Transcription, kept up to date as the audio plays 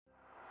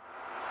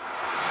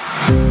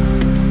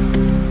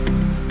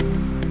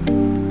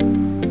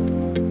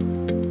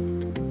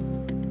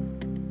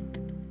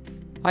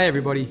Hi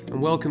everybody,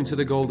 and welcome to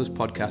the Golders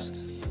podcast,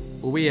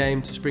 where we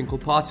aim to sprinkle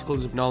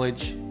particles of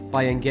knowledge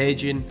by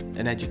engaging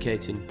and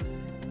educating.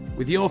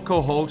 With your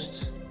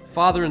co-hosts,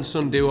 father and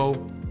son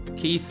duo,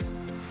 Keith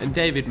and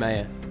David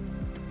Mayer.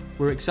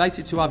 We're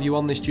excited to have you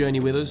on this journey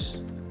with us,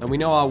 and we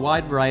know our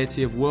wide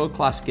variety of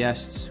world-class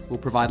guests will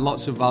provide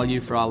lots of value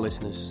for our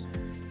listeners.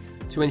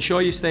 To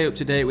ensure you stay up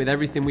to date with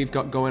everything we've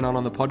got going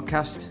on the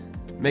podcast,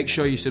 make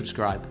sure you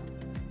subscribe.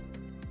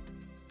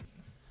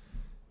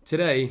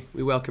 Today,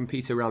 we welcome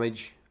Peter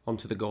Ramage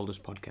onto the Golders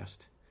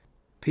podcast.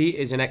 Pete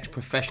is an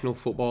ex-professional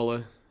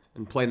footballer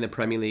and played in the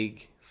Premier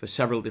League for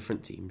several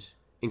different teams,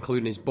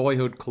 including his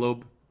boyhood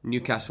club,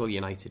 Newcastle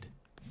United.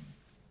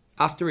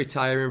 After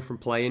retiring from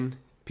playing,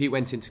 Pete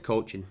went into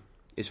coaching.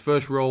 His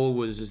first role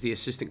was as the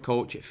assistant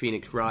coach at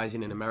Phoenix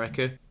Rising in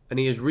America, and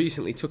he has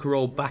recently took a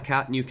role back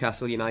at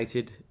Newcastle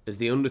United as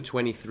the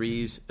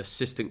under-23s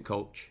assistant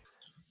coach.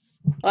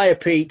 Hiya,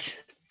 Pete.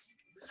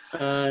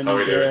 And how are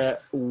you doing?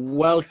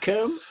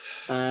 Welcome,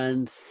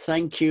 and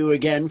thank you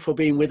again for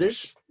being with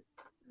us.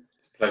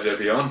 Pleasure to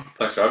be on.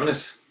 Thanks for having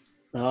us.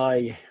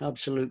 Aye,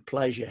 absolute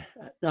pleasure.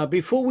 Now,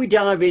 before we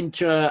dive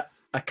into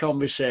a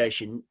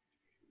conversation,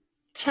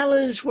 tell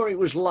us what it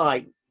was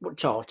like,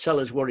 tell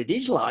us what it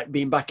is like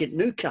being back at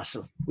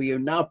Newcastle, where you're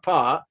now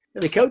part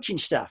of the coaching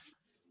staff.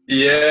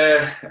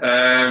 Yeah,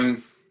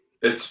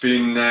 it's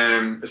been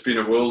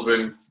a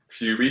whirlwind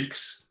few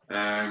weeks.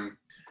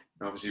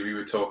 Obviously, we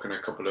were talking a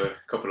couple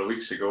of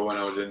weeks ago when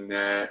I was in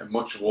a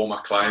much warmer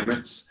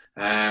climates.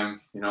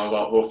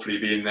 About hopefully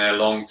being there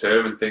long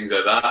term and things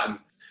like that. And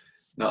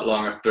not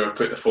long after I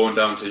put the phone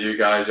down to you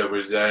guys, I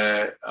was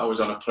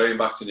on a plane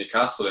back to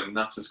Newcastle, and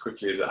that's as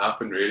quickly as it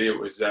happened. Really, it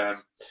was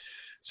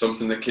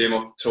something that came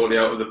up totally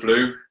out of the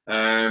blue.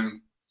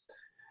 An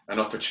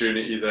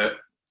opportunity that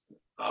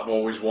I've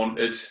always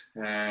wanted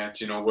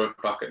to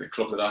work back at the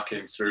club that I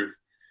came through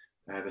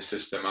the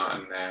system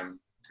at, and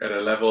at a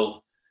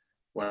level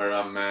where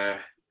I'm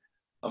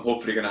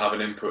hopefully going to have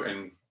an input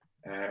in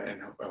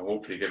and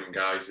hopefully giving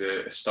guys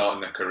a start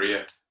in their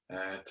career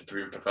to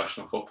become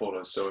professional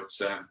footballers. So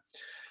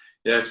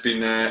it's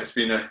been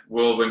a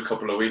whirlwind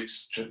couple of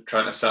weeks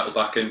trying to settle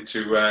back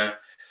into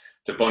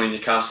Bonnie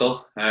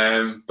Newcastle,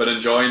 but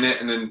enjoying it,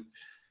 and then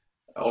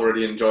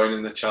already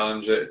enjoying the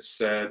challenge that it's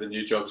the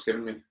new job's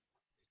given me.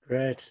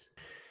 Great.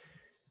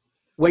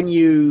 When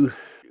you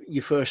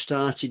first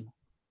started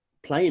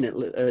playing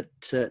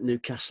at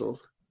Newcastle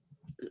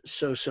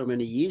so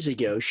many years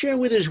ago, share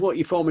with us what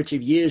your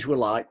formative years were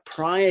like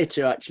prior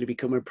to actually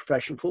becoming a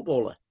professional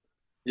footballer.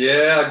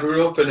 Yeah, I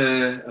grew up in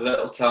a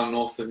little town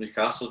north of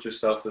Newcastle, just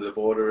south of the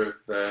border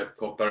of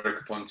called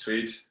Berwick upon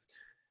Tweed.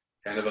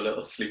 Kind of a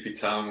little sleepy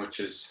town, which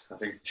is, I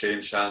think,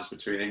 changed hands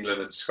between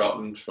England and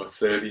Scotland for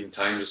 13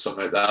 times or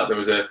something like that. There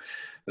was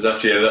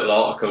actually a little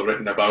article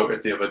written about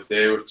it the other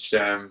day, which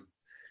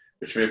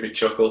made me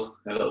chuckle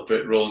a little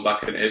bit, rolling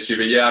back into history.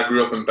 But yeah, I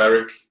grew up in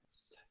Berwick.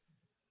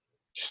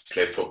 Just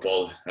played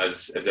football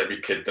as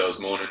every kid does,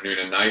 morning, noon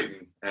and night,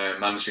 and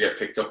managed to get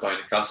picked up by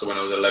Newcastle when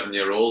I was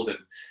 11-year-old, and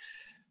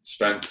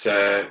spent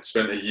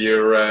a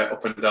year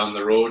up and down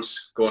the road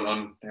going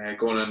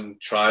on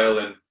trial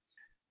and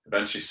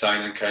eventually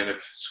signing kind of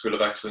School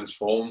of Excellence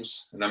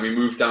forms. And then we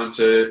moved down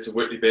to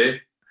Whitley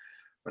Bay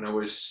when I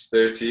was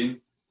 13,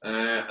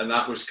 and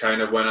that was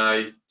kind of when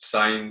I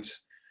signed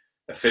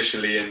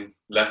officially and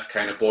left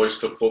kind of boys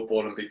club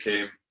football and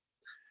became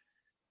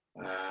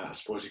I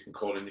suppose you can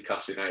call it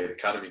Newcastle United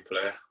Academy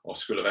player or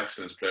School of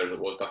Excellence player as it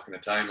was back in the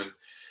time. And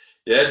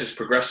yeah, just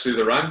progressed through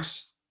the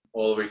ranks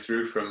all the way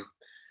through from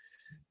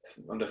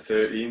under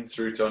 13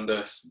 through to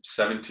under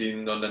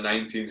 17, under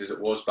 19s as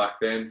it was back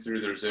then,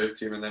 through the reserve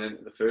team and then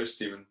into the first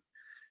team,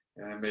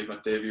 and made my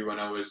debut when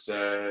I was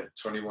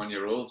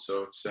 21-year-old.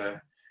 So it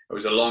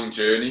was a long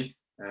journey,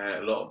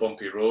 a lot of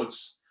bumpy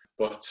roads,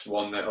 but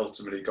one that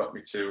ultimately got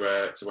me to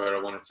where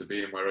I wanted to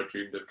be and where I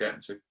dreamed of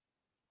getting to.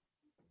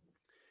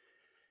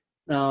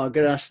 Now, I've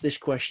got to ask this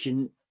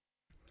question.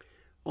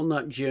 On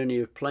that journey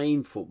of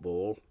playing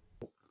football,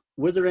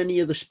 were there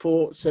any other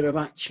sports that have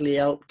actually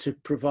helped to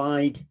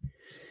provide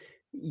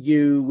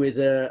you with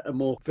a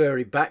more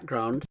varied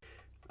background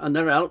and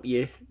that helped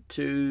you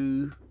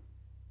to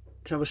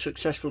have a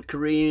successful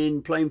career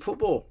in playing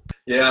football?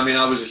 Yeah, I mean,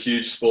 I was a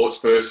huge sports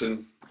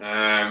person.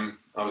 I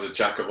was a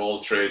jack of all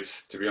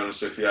trades, to be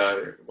honest with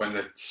you. When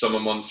the summer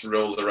months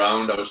rolled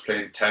around, I was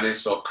playing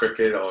tennis or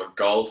cricket or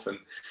golf, and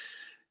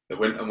the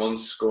winter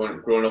months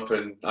growing up,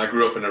 and I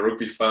grew up in a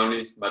rugby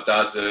family. My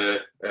dad's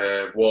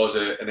was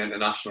an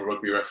international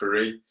rugby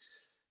referee.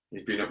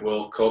 He'd been at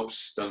World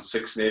Cups, done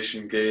Six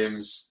Nation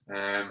games,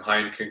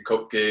 Heineken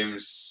Cup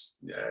games,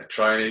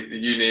 trying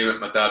you name it,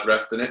 my dad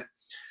refed in it.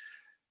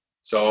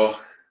 So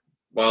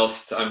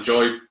whilst I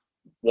enjoy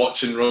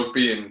watching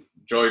rugby and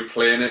enjoy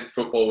playing it,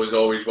 football was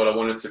always what I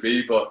wanted to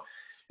be. But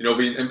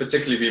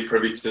particularly being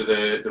privy to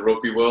the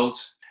rugby world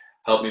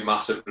helped me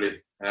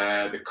massively.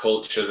 The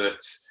culture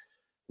that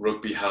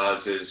rugby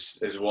has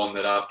is one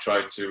that I've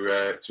tried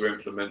to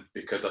implement,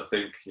 because I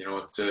think,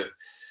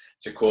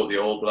 to quote the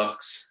All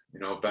Blacks,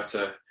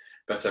 better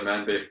better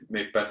men,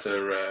 make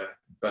better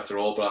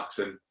All Blacks,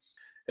 and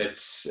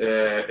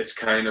it's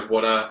kind of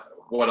what I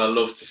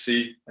love to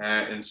see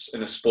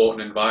in a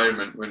sporting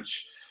environment,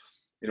 which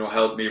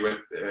helped me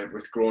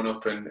with growing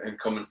up and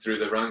coming through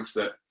the ranks.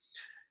 That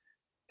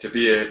to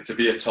be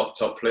a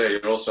top player,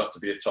 you also have to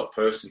be a top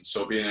person.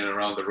 So being in and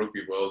around the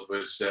rugby world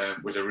was a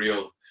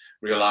real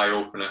eye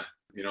opener.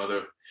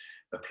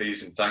 The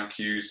please and thank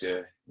yous,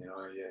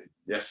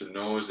 yes and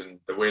no's, and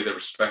the way they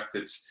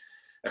respected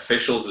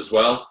officials as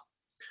well.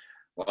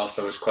 Whilst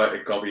I was quite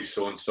a gobby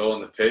so-and-so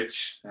on the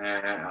pitch,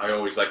 I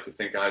always like to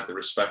think I had the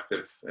respect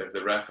of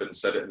the ref and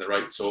said it in the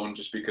right tone,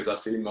 just because I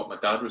seen what my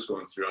dad was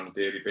going through on a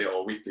daily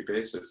or weekly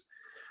basis.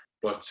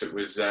 But it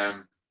was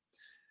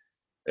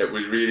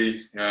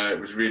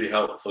really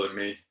helpful in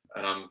me,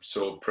 and I'm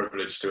so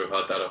privileged to have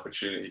had that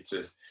opportunity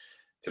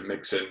to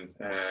mix in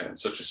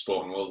such a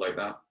sporting world like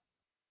that.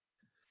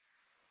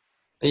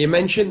 And you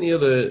mentioned the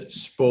other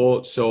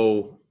sports,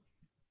 so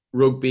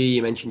rugby,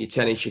 you mentioned your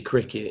tennis, your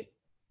cricket.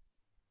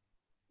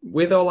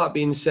 With all that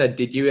being said,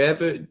 did you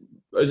ever,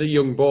 as a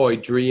young boy,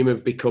 dream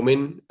of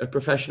becoming a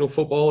professional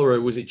footballer,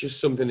 or was it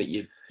just something that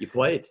you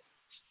played?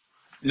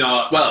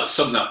 No, well, it's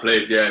something I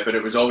played, yeah, but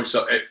it was always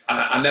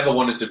I never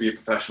wanted to be a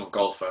professional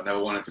golfer. I never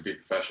wanted to be a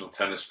professional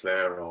tennis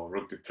player or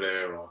rugby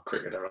player or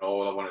cricketer.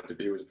 All I wanted to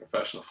be was a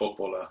professional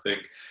footballer. I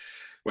think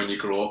when you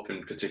grow up,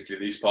 in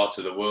particularly these parts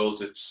of the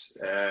world, it's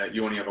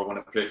you only ever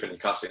want to play for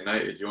Newcastle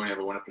United. You only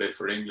ever want to play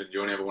for England.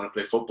 You only ever want to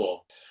play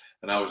football.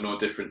 And I was no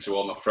different to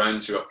all my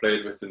friends who I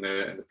played with in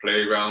the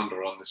playground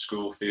or on the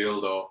school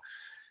field, or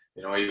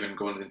even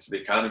going into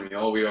the academy.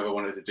 All we ever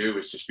wanted to do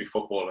was just be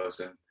footballers.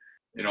 And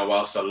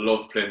whilst I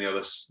love playing the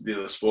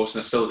other sports,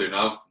 and I still do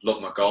now,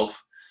 love my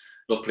golf,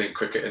 love playing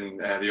cricket and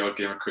the odd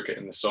game of cricket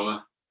in the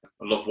summer.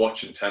 I love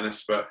watching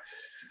tennis, but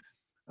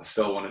I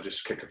still want to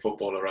just kick a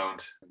football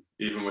around.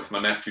 Even with my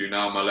nephew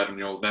now, my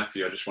 11-year-old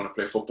nephew, I just want to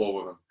play football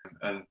with him.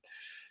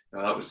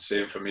 And that was the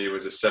same for me. It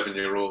was a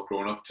 7-year-old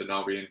growing up to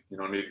now being,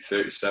 nearly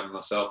 37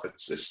 myself.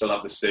 It's still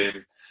have the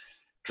same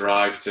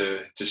drive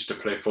to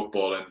play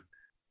football. And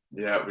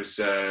yeah, it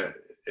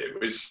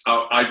was.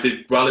 I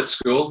did well at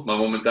school. My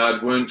mum and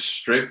dad weren't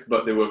strict,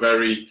 but they were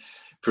very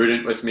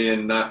prudent with me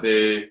in that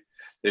they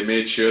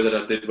made sure that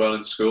I did well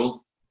in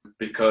school.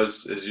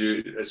 Because as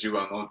you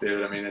well know,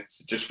 David, I mean,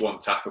 it's just one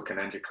tackle can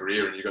end your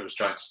career, and you've got to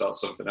try and start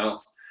something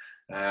else.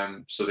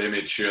 So they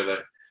made sure that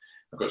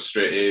I got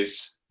straight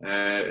A's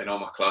in all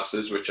my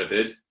classes, which I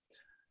did,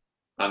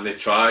 and they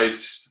tried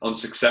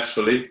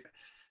unsuccessfully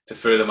to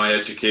further my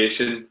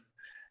education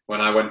when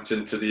I went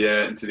into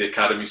the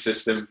academy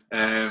system.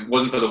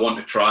 Wasn't for the want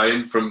of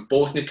trying, from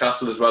both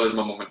Newcastle as well as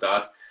my mum and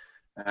dad,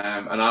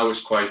 and I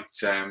was quite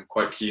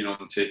keen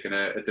on taking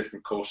a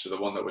different course to the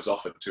one that was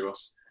offered to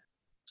us.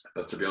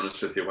 But to be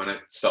honest with you, when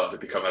it started to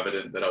become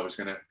evident that I was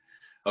gonna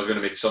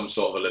make some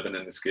sort of a living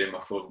in this game, my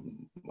full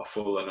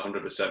and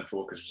 100%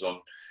 focus was on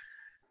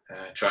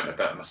trying to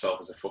better myself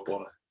as a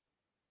footballer.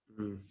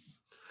 Mm.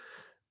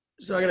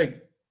 So I got a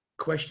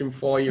question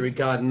for you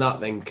regarding that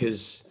then,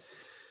 because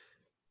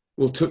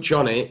we'll touch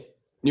on it.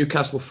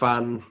 Newcastle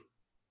fan,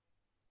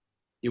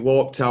 you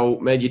walked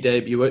out, made your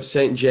debut at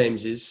St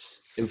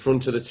James's in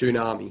front of the Toon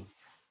Army.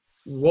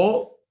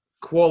 What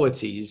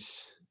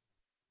qualities,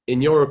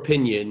 in your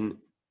opinion,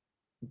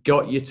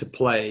 got you to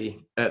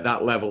play at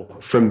that level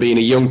from being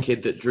a young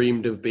kid that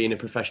dreamed of being a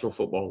professional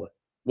footballer?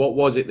 What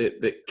was it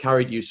that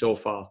carried you so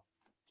far?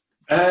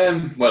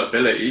 Well,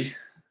 ability.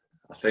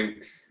 I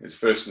think is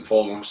first and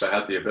foremost. I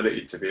had the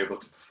ability to be able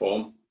to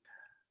perform.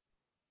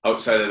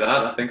 Outside of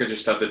that, I think I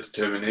just had the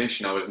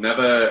determination. I was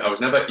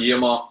never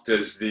earmarked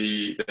as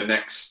the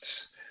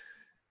next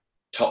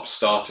top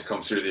star to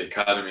come through the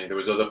academy. There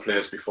was other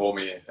players before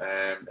me,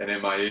 and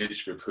in my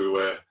age group who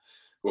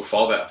were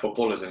far better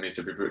footballers than me,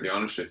 to be brutally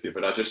honest with you.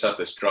 But I just had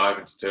this drive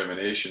and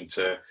determination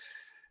to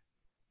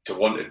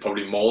want it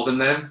probably more than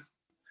them.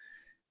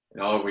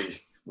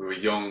 We were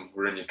young.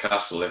 We're in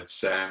Newcastle.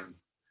 It's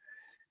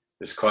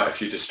there's quite a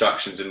few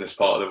distractions in this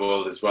part of the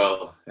world as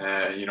well,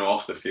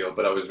 off the field.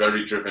 But I was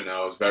very driven.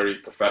 I was very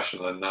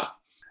professional in that.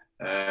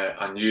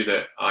 I knew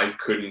that I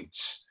couldn't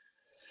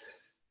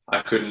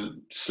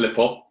slip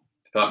up,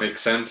 if that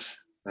makes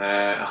sense.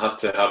 I had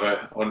to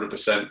have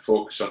 100%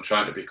 focus on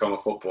trying to become a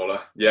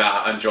footballer. Yeah,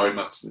 I enjoyed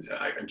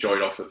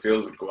off the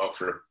field. We'd go out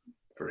for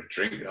a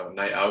drink, have a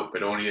night out,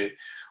 but only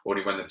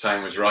when the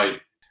time was right.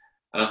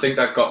 And I think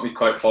that got me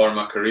quite far in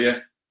my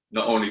career.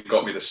 Not only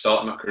got me the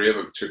start of my career,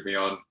 but took me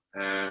on,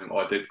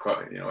 or I did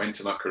quite,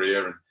 into my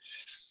career. And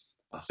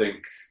I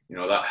think,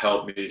 that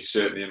helped me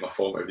certainly in my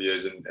formative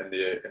years in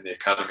the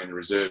academy and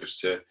reserves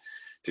to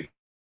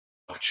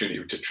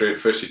opportunity to train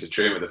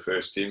with the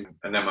first team,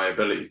 and then my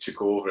ability to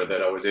go over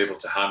that I was able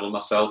to handle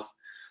myself.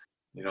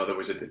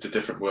 It's a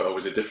different world. It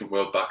was a different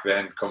world back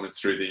then, coming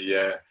through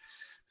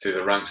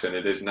the ranks than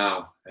it is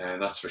now,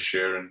 and that's for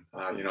sure. And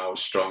I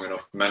was strong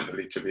enough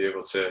mentally to be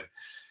able to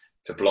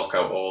block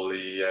out all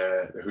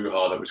the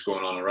hoo-ha that was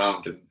going on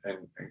around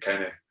and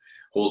kind of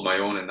hold my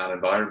own in that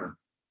environment.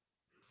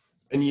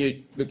 And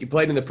you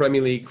played in the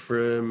Premier League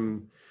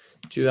from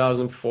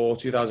 2004,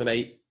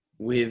 2008.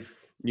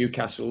 with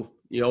Newcastle.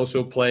 You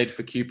also played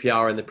for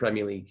QPR in the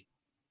Premier League.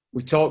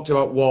 We talked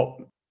about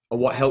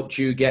what helped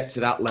you get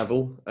to that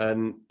level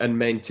and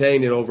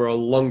maintain it over a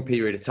long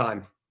period of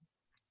time.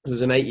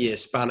 There's an 8-year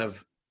span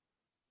of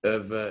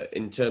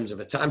in terms of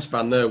a time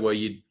span there where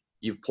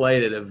you've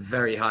played at a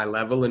very high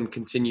level and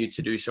continued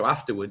to do so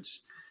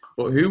afterwards.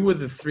 But who were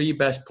the 3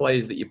 best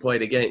players that you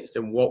played against,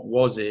 and what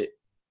was it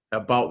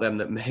about them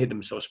that made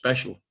them so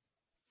special?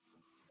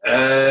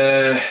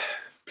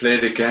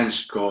 Played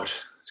against, God,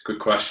 it's a good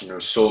question. There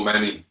were so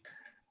many.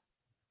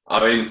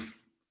 I mean,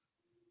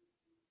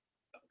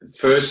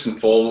 firstly,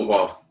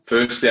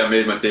 I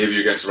made my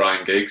debut against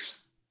Ryan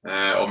Giggs,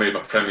 or made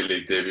my Premier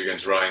League debut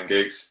against Ryan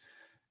Giggs,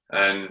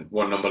 and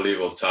what an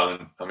unbelievable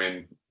talent. I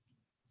mean,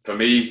 for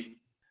me,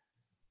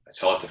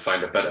 it's hard to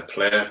find a better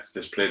player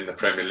that's played in the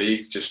Premier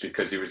League, just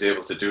because he was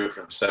able to do it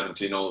from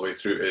 17 all the way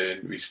through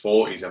to his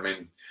 40s. I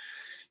mean,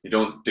 you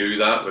don't do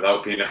that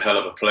without being a hell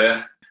of a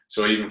player.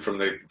 So even from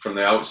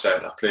the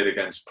outset, I played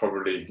against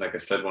probably, like I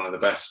said, one of the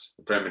best,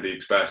 the Premier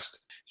League's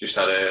best. Just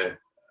had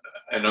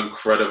an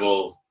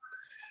incredible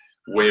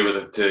way with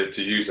it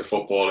to use the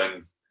football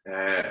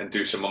and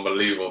do some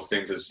unbelievable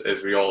things,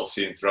 as we all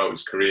seen throughout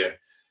his career.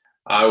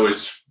 I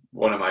was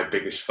one of my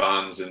biggest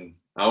fans, and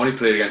I only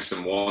played against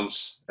him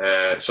once.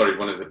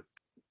 One of the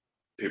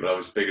people I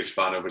was biggest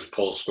fan of was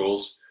Paul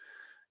Scholes.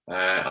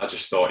 I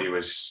just thought he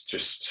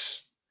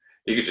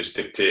could just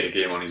dictate a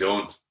game on his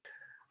own.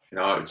 You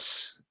know,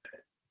 it's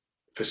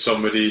for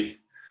somebody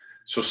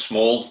so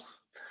small.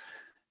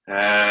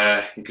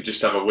 He could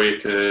just have a way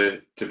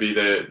to be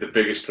the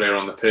biggest player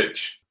on the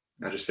pitch.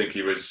 I just think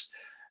it was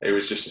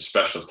just a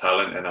special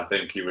talent, and I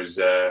think he was,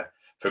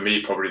 for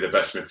me, probably the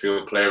best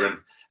midfield player,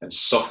 and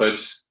suffered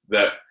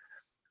that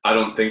I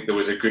don't think there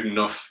was a good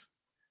enough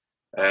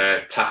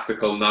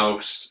tactical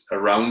nous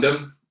around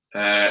him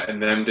in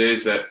them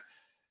days, that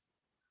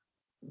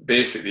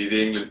basically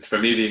the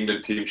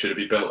England team should have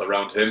been built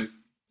around him,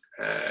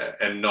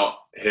 and not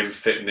him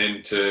fitting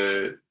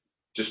into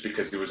just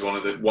because he was one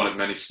of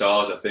many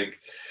stars. I think,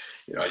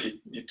 you know,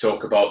 you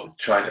talk about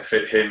trying to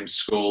fit him,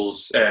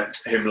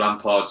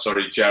 Lampard,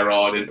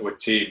 Gerrard into a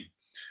team.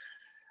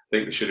 I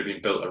think they should have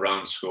been built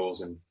around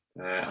Scholes, and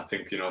I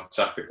think, you know,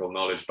 tactical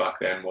knowledge back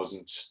then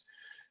wasn't.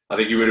 I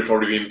think he would have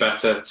probably been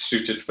better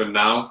suited for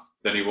now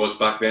than he was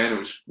back then. It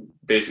was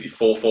basically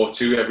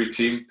 4-4-2 every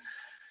team.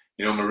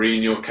 You know,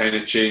 Mourinho kind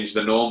of changed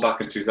the norm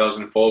back in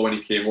 2004 when he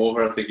came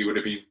over. I think he would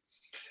have been.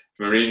 If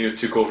Mourinho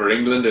took over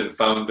England and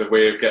found a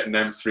way of getting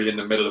them 3 in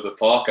the middle of the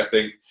park, I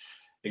think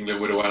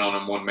England would have went on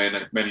and won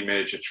many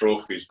major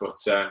trophies. But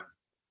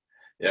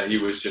yeah, he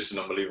was just an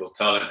unbelievable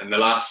talent. And the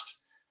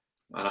last,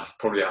 and I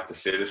probably have to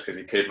say this because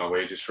he paid my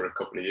wages for a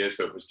couple of years,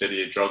 but it was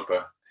Didier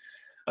Drogba.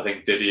 I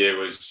think Didier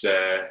was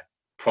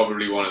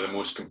probably one of the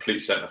most complete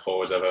centre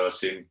forwards I've ever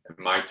seen in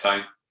my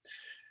time.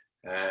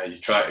 You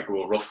try to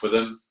go rough with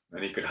him,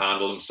 and he could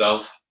handle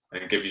himself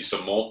and give you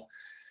some more.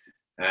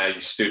 You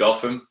stood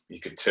off him, he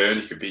could turn,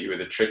 he could beat you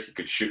with a trick, he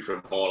could shoot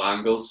from all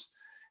angles.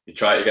 You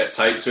try to get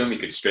tight to him, he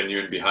could spin you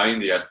in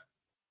behind. He had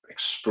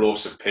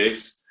explosive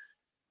pace.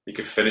 He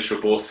could finish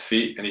with both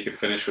feet, and he could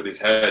finish with his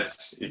head.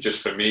 He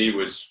just, for me,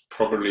 was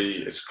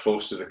probably as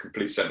close to the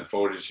complete centre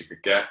forward as you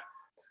could get.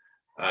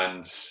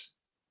 And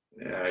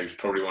yeah, he was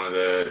probably one of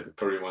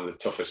the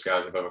toughest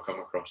guys I've ever come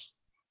across.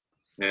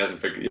 He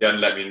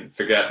hadn't let me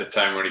forget the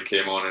time when he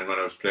came on and when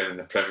I was playing in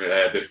the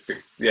Premier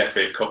the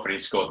FA Cup, and he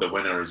scored the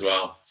winner as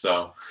well.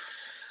 So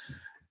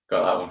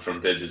got that one from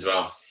Dids as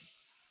well.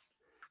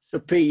 So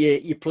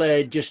Pete, you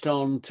played just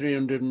on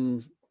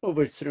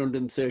over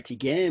 330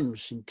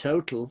 games in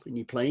total in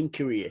your playing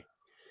career,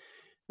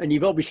 and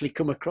you've obviously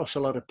come across a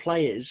lot of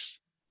players,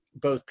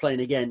 both playing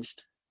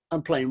against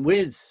and playing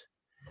with.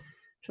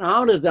 So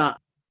out of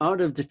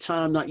the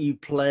time that you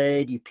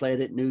played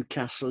at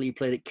Newcastle, you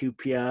played at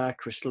QPR,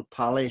 Crystal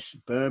Palace,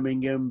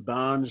 Birmingham,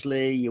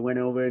 Barnsley, you went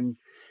over and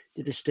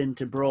did a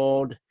stint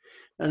abroad,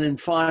 and then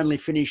finally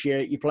finish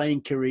your playing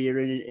career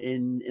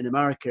in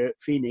America at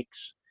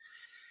Phoenix.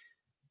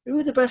 Who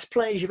are the best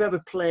players you've ever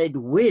played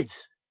with?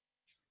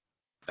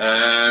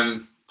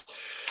 There's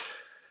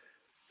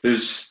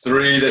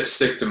 3 that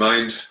stick to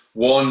mind.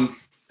 One,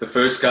 the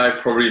first guy,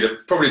 probably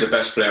the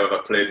best player I've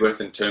ever played with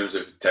in terms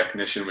of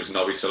technician, was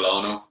Nobby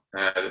Solano,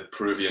 the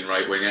Peruvian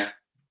right winger.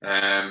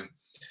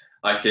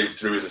 I came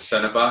through as a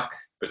centre back,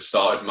 but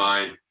started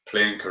my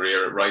playing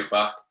career at right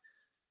back.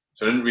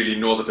 So I didn't really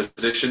know the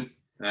position.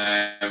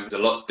 It was a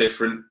lot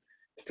different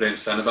to playing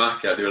centre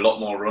back. I had to do a lot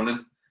more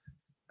running,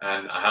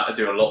 and I had to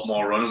do a lot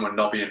more running when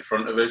Nobby in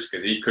front of us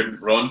because he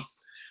couldn't run.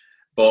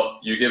 But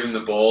you give him the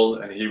ball,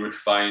 and he would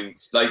find,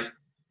 like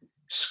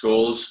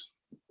Scholes,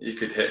 you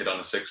could hit it on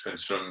a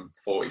sixpence from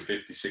 40,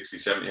 50, 60,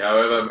 70.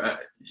 However,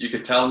 you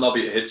could tell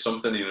Nobby to hit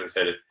something, he would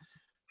hit it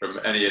from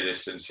any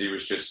distance. He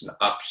was just an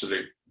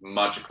absolute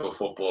magical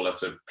footballer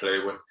to play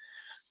with.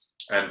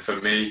 And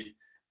for me,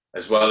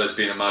 as well as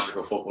being a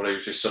magical footballer, he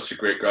was just such a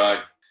great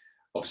guy.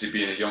 Obviously,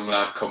 being a young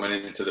lad coming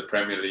into the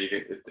Premier League,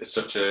 it's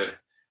such a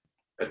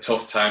a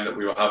tough time that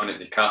we were having at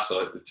Newcastle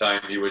at the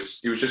time, he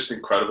was just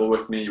incredible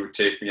with me. He would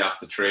take me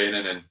after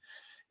training, and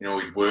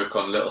we'd work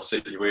on little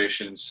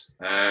situations,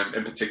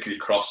 in particularly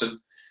crossing,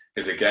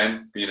 because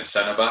again, being a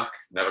centre back,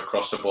 never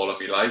crossed a ball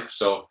in my life.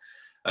 So,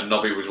 and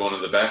Nobby was one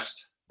of the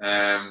best.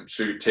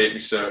 So he'd take me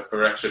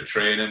for extra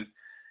training,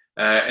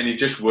 and he'd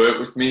just work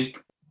with me.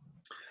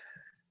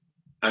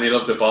 And he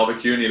loved the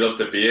barbecue and he loved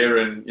the beer,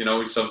 and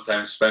we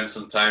sometimes spend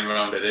some time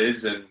around at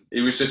his, and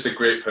he was just a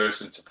great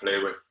person to play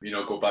with.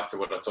 Go back to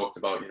what I talked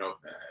about,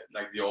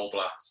 like the All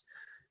Blacks,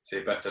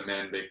 say better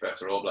men make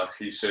better All Blacks.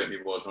 He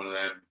certainly was one of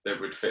them that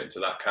would fit into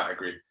that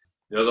category.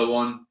 The other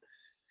one,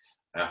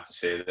 I have to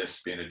say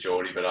this, being a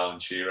Geordie, but Alan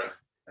Shearer.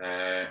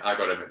 I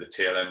got him at the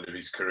tail end of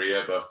his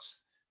career, but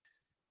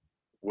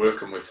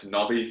working with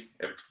Nobby,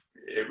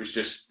 it was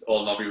just,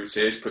 all Nobby would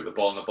say is put the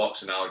ball in the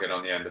box and I'll get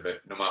on the end of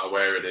it. No matter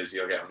where it is,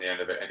 he'll get on the end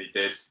of it. And he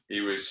did.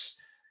 He was,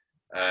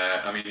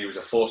 he was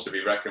a force to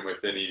be reckoned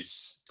with in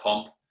his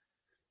pomp.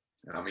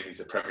 He's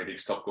the Premier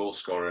League's top goal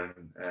scorer,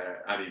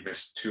 and he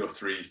missed 2 or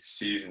 3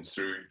 seasons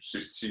through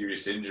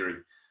serious injury.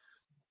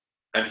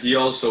 And he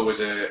also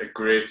was a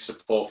great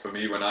support for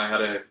me when I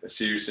had a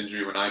serious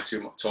injury, when I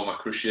tore my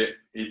cruciate.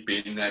 He'd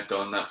been there,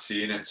 done that,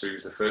 seen it. So he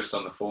was the first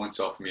on the phone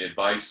to offer me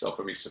advice,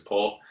 offer me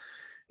support.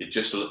 He'd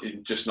just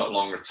not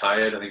long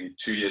retired. I think he'd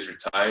 2 years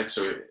retired.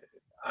 So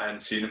I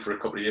hadn't seen him for a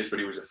couple of years, but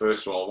he was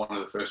one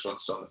of the first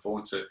ones on the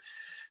phone to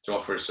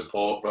offer his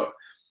support. But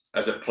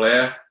as a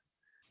player,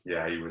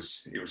 yeah, he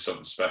was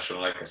something special.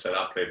 And like I said,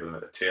 I played with him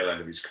at the tail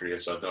end of his career,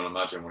 so I don't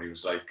imagine what he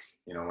was like,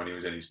 when he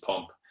was in his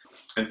pomp.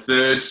 And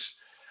third,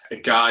 a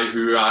guy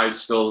who I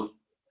still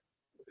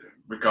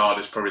regard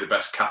as probably the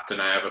best captain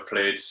I ever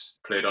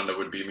played under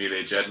would be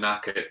Mile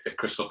Jednak at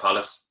Crystal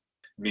Palace.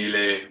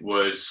 Mile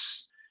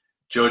was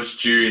judge,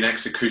 jury, and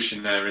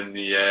executioner in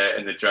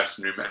the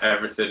dressing room.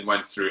 Everything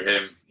went through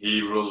him.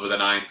 He ruled with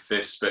an iron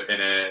fist, but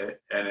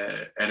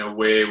in a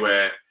way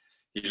where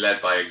he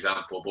led by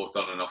example, both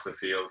on and off the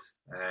field.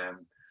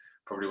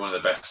 Probably one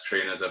of the best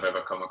trainers I've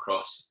ever come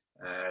across.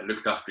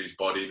 Looked after his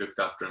body, looked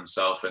after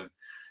himself, and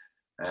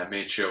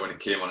made sure when it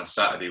came on a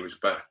Saturday he was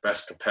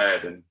best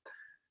prepared. And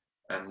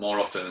more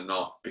often than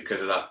not,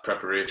 because of that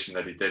preparation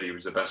that he did, he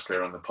was the best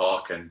player on the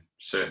park, and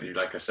certainly,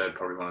 like I said,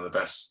 probably one of the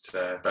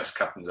best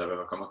captains I've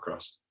ever come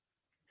across.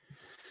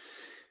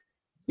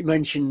 You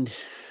mentioned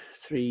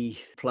 3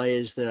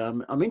 players there.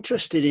 I'm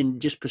interested in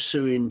just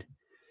pursuing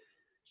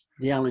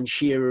the Alan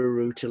Shearer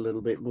route a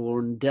little bit more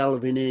and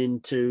delving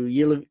into,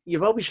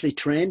 you've obviously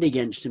trained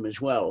against him as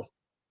well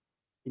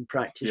in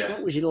practice. Yeah.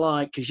 What was he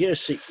like? Because you're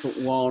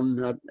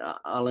 6'1",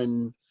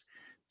 Alan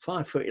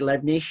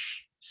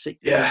 5'11"-ish.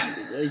 Yeah.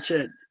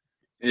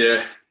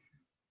 Yeah.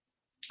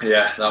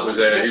 That was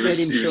what made him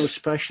so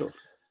special?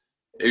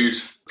 He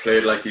was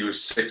played like he was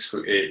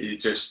 6'8". He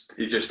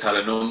just had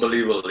an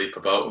unbelievable leap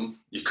about him.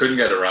 You couldn't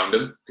get around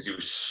him because he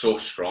was so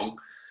strong.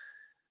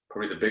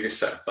 Probably the biggest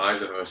set of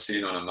thighs I've ever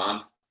seen on a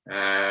man.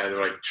 They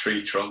were like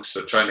tree trunks,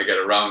 so trying to get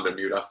around him,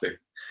 you'd have to.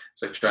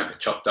 It's like trying to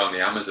chop down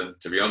the Amazon.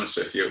 To be honest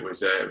with you, it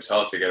was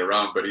hard to get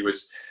around. But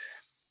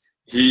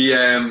he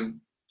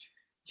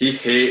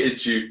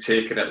hated you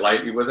taking it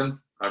lightly with him.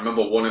 I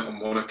remember on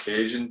one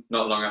occasion,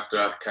 not long after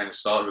I kind of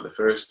started with the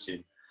first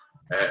team,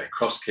 a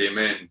cross came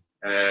in.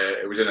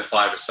 It was in a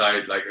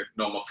 5-a-side, like a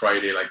normal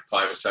Friday, like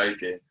 5-a-side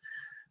game,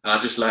 and I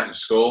just let him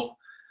score.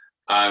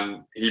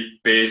 And he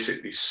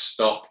basically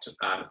stopped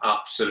and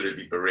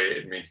absolutely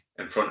berated me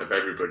in front of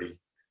everybody.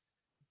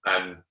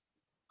 And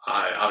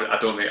I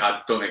don't think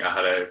I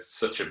had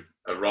such a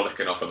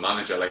rollicking off a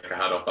manager like I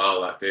had off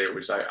Al that day. It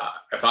was like,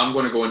 if I'm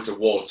going to go into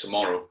war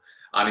tomorrow,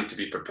 I need to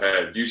be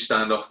prepared. You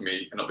stand off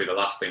me and it'll be the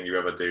last thing you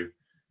ever do.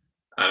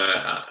 And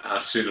I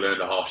soon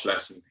learned a harsh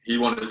lesson. He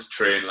wanted to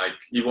train,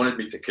 he wanted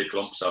me to kick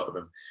lumps out of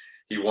him.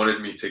 He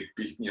wanted me to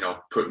be,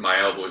 put my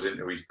elbows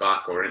into his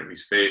back or into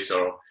his face,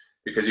 or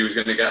because he was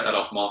going to get that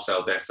off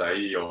Marcel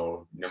Desailly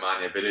or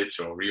Nemanja Vidic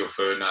or Rio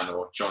Ferdinand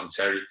or John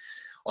Terry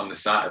on the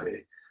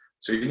Saturday.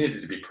 So he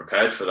needed to be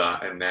prepared for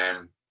that. And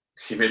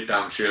he made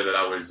damn sure that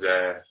I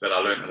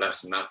learned a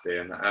lesson that day,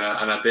 and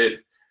I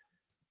did.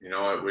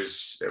 It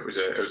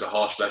was a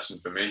harsh lesson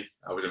for me.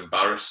 I was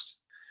embarrassed,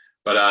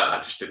 but I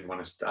just didn't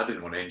want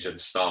to injure the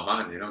star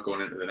man.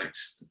 Going into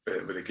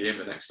with the game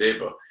the next day.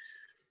 But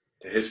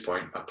to his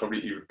point,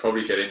 he would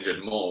probably get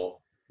injured more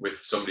with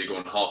somebody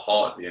going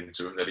half-heartedly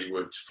into him than he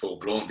would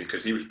full-blown,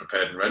 because he was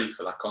prepared and ready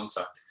for that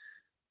contact.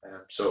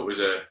 So it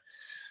was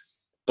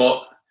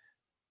but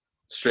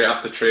straight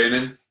after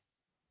training,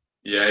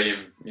 yeah, he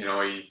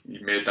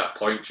made that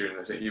point during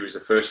the thing. He was the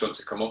first one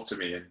to come up to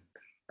me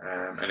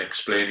and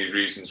explain his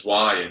reasons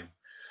why. And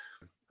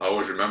I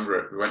always remember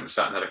it. We went and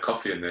sat and had a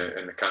coffee in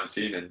the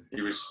canteen, and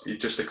he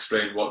just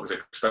explained what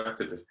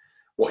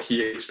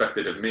he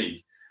expected of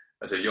me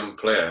as a young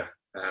player,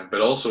 but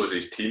also as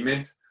his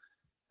teammate.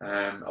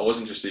 I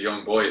wasn't just a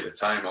young boy at the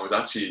time. I was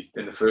actually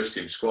in the first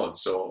team squad,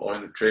 or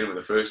in the training with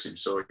the first team.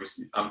 So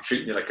I'm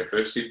treating you like a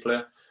first team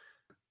player.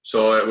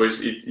 So it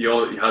was. He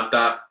had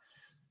that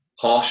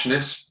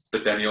harshness,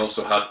 but then he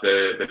also had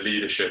the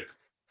leadership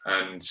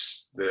and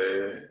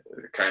the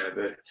kind of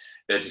the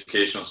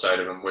educational side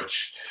of him,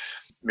 which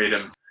made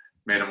him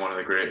one of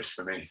the greatest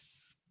for me.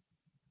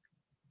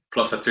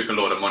 Plus, I took a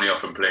load of money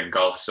off him playing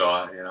golf,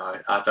 so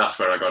that's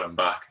where I got him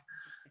back.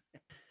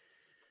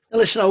 Now,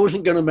 listen, I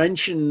wasn't going to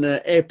mention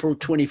April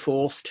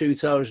 24th,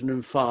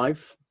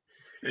 2005.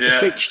 The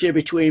fixture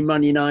between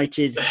Man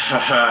United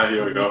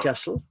and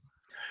Newcastle.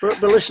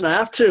 But listen, I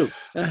have to.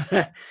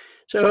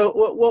 So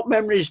what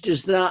memories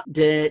does that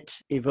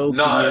date evoke in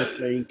your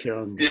playing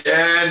career?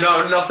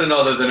 Yeah, nothing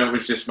other than it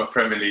was just my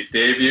Premier League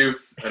debut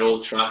at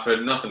Old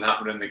Trafford. Nothing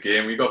happened in the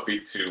game. We got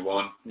beat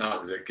 2-1. No,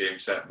 it was a game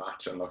set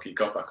match. Unlucky.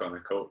 Got back on the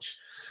coach.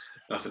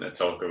 Nothing to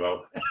talk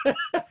about. I'm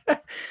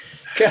going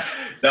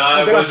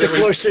to have to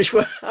flush this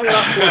one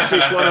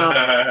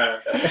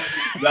out.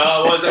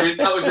 No, it was. I mean,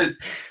 that was it.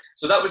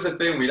 So that was the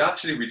thing.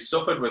 We'd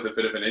suffered with a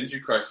bit of an injury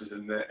crisis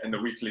in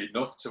the week leading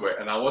up to it,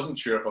 and I wasn't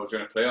sure if I was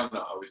going to play or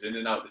not. I was in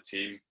and out of the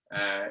team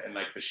in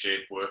like the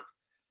shape work,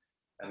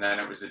 and then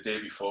it was the day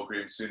before.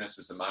 Graham Souness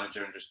was the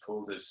manager and just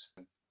pulled us.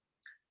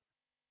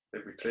 We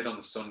played on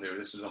the Sunday.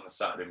 This was on the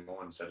Saturday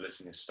morning. Said,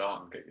 "Listen, you're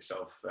starting. Get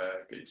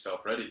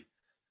yourself ready."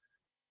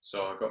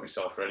 So I got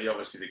myself ready.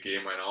 Obviously, the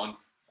game went on.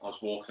 I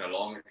was walking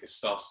along like a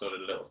star-studded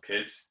little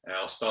kid.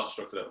 I was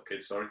starstruck little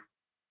kid. Sorry.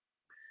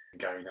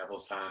 Gary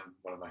Neville's hand,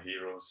 one of my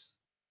heroes,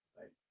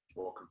 like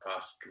walking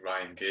past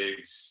Ryan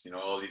Giggs,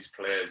 all these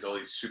players, all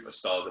these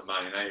superstars at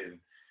Man United. And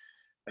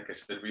like I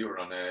said, we were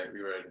at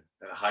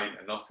a height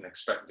of nothing,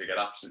 expecting to get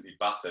absolutely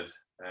battered.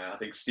 I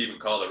think Stephen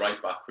Carr, the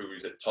right back, who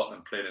was at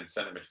Tottenham playing in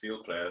centre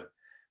midfield player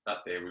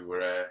that day, we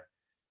were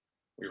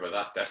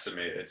that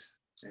decimated.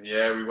 And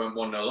we went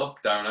 1-0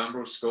 up. Darren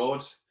Ambrose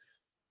scored,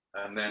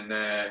 and then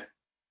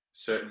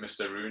certain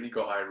Mr. Rooney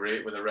got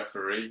irate with a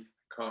referee.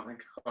 I can't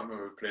remember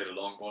who played a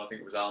long ball. I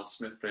think it was Alan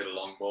Smith played a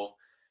long ball.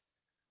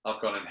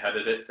 I've gone and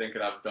headed it,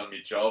 thinking I've done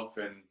my job,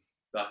 and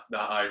that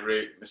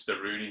irate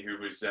Mr. Rooney, who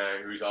was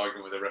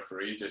arguing with the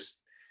referee, just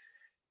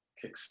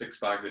kicked 6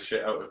 bags of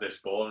shit out of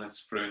this ball, and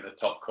it's flew in the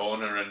top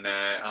corner. And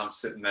I'm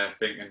sitting there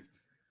thinking,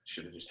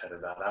 should have just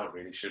headed that out,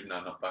 really, shouldn't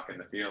I? Not back in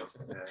the field.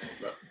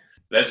 But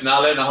listen, I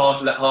learned a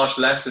harsh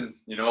lesson.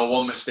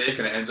 One mistake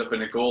and it ends up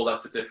in a goal.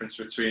 That's the difference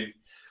between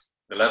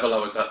the level I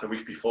was at the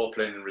week before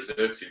playing in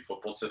reserve team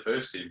football to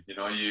first team.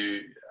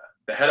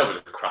 The header was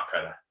a crap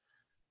header.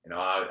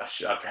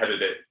 I've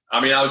headed it.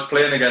 I mean, I was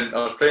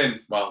playing.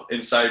 Well,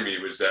 inside me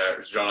was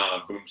John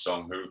Allen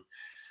Boomsong, who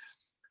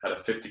had a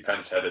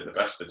 50-pence head at the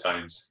best of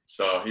times.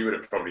 So he would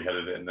have probably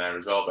headed it in there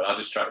as well. But I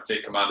just tried to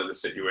take command of the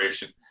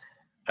situation,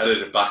 headed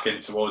it back in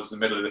towards the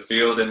middle of the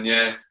field, and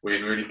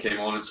Wayne Rooney came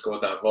on and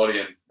scored that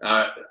volley. And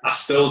I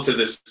still, to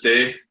this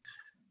day,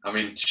 I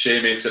mean, Shea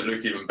makes it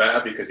look even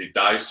better because he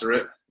dives for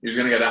it. He was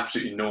going to get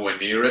absolutely nowhere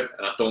near it,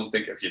 and I don't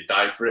think if you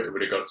dive for it, it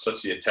would have got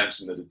such the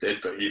attention that it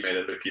did. But he made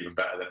it look even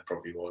better than it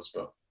probably was.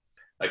 But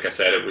like I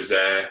said, it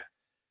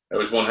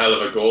was one hell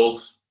of a goal.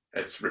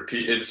 It's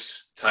repeated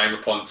time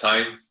upon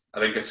time. I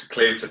think it's a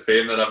claim to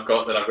fame that I've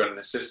got an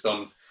assist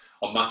on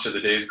Match of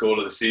the Day's goal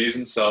of the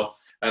season. So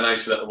a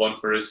nice little one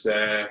for us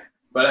there.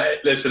 But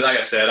listen, like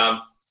I said,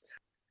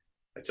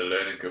 it's a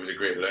learning curve. It was a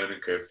great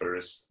learning curve for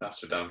us. That's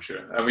for damn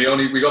sure. And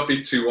we got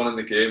beat 2-1 in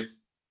the game.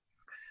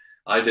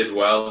 I did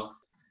well.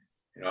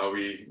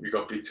 We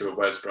got beat to a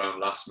Wes Brown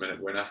last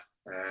minute winner.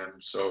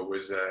 So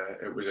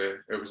it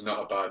was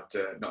not a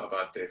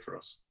bad day for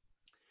us.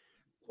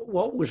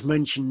 What was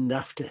mentioned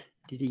after?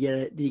 Did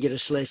you get a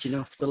slating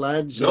off the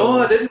lads? No,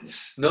 I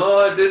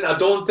didn't. I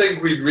don't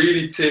think we'd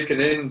really taken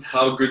in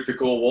how good the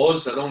goal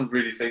was. I don't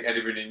really think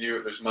anybody knew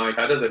it was my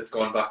header that'd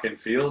gone back in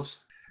field.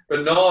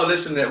 But no,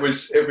 listen, it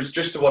was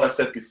just to what I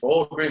said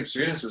before. Graham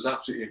Souness was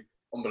absolutely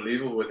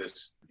unbelievable with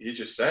this. He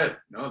just said,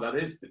 no, that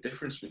is the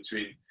difference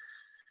between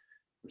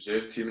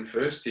reserve team and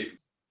first team.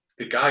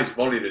 The guys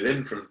volleyed it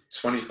in from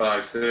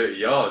 25, 30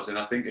 yards. And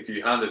I think if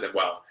you handed it,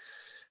 well,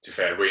 to be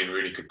fair, Wayne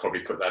really could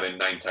probably put that in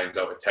 9 times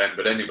out of 10.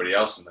 But anybody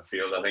else in the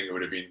field, I think it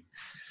would have been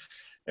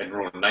in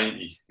row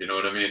 90. You know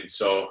what I mean?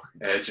 So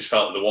it just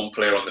felt the one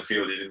player on the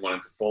field he didn't want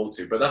him to fall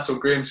to. But that's what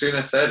Graham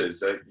Souness said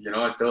is that,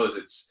 it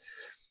does.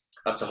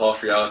 That's a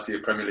harsh reality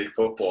of Premier League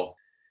football.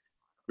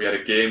 We had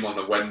a game on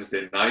the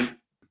Wednesday night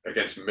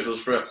against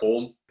Middlesbrough at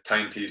home,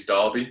 Tyne-Tees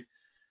derby.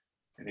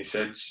 And he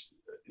said,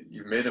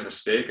 you've made a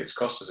mistake. It's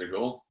cost us a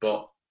goal.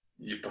 But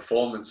your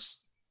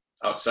performance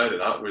outside of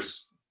that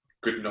was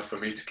good enough for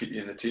me to keep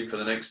you in the team for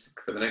the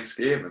next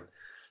game. And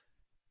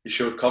he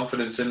showed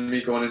confidence in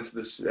me going into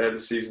the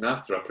season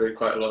after. I played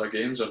quite a lot of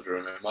games under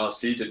him, and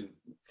whilst he didn't,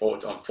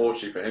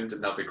 unfortunately for him,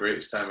 didn't have the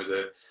greatest time as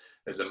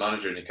the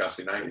manager in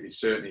Newcastle United, he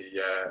certainly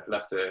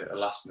left a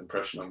lasting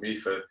impression on me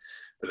for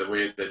the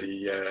way that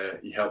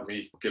he helped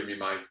me, give me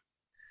my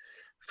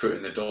foot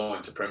in the door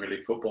into Premier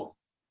League football.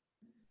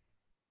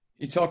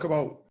 You talk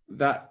about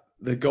that,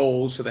 the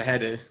goals for the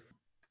header,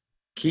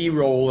 key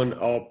role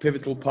or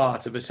pivotal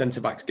part of a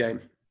centre-back's game.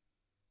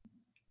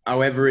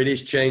 However, it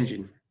is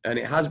changing, and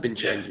it has been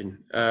changing,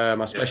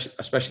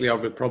 especially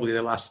over probably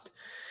the last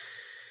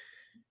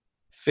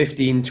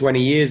 15,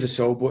 20 years or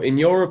so. But in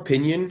your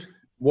opinion,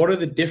 what are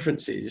the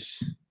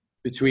differences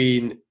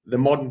between the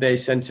modern day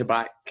centre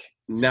back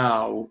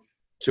now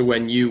to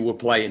when you were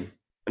playing,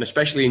 and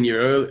especially in your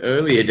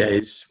earlier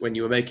days when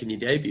you were making your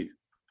debut?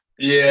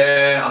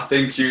 Yeah, I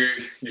think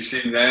you've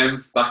seen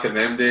them back in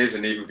them days,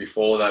 and even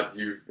before that,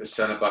 a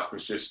centre back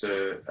was just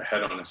a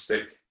head on a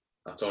stick.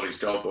 That's all his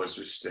job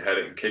was to head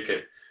it and kick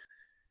it.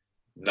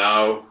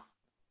 Now,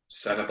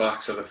 centre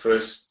backs are the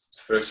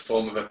first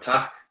form of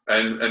attack,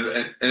 and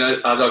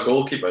as our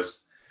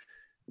goalkeepers,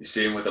 you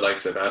see him with the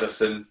likes of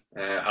Edison,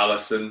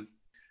 Allison,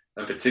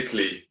 and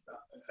particularly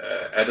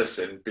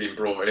Edison being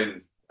brought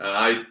in. And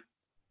I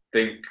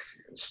think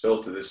still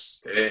to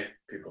this day,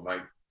 people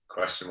might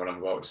question what I'm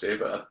about to say,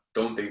 but I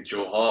don't think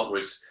Joe Hart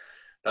was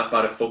that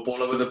bad a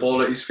footballer with the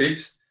ball at his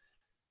feet.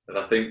 And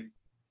I think,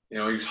 he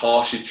was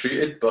harshly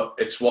treated, but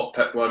it's what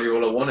Pep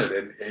Guardiola wanted,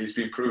 and he's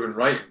been proven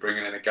right in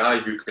bringing in a guy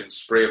who can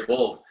spray a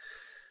ball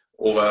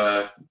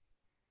over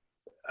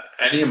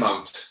any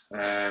amount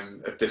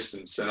of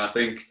distance. And I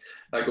think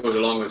that goes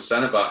along with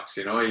centre-backs.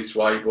 He's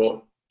why he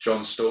brought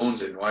John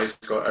Stones in, why he's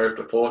got Eric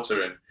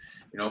Laporta in.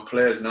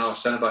 Players now,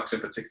 centre-backs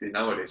in particular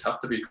nowadays, have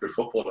to be good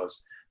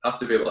footballers, have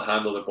to be able to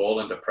handle the ball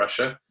under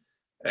pressure,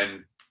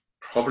 and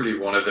probably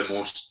one of the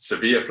most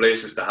severe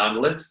places to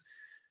handle it,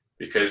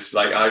 because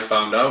like I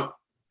found out,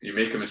 you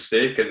make a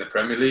mistake in the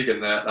Premier League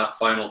and that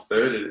final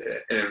third,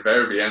 it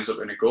invariably ends up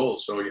in a goal.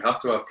 So you have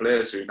to have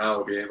players who now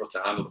will be able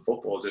to handle the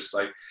football just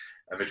like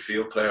a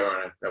midfield player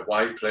or a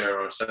wide player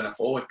or a centre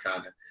forward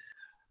can.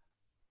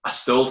 I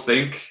still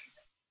think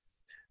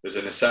there's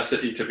a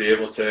necessity to be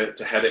able to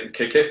head it and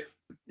kick it.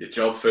 Your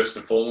job first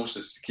and foremost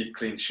is to keep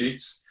clean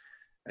sheets.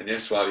 And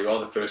yes, while you are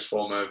the first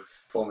form of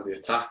the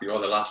attack, you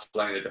are the last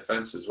line of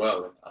defence as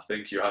well. And I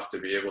think you have to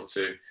be able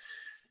to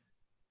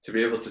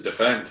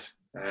defend.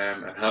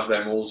 And have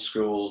them old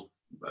school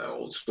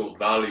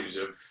values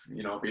of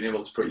being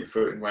able to put your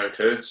foot in where it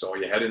hurts or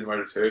your head in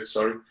where it hurts.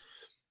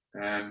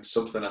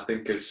 Something I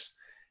think is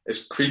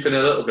creeping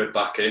a little bit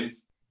back in.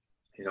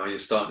 You're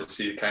starting to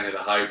see kind of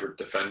the hybrid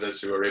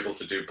defenders who are able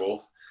to do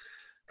both,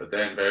 but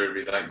then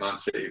invariably, like Man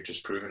City have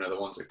just proven, are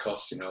the ones that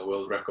cost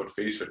world record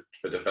fees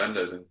for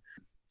defenders, and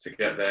to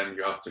get them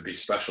you have to be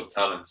special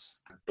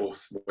talents,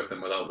 both with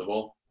and without the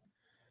ball.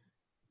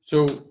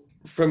 So,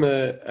 from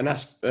a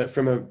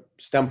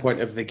standpoint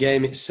of the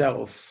game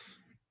itself,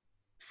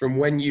 from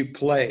when you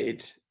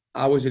played,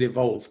 how has it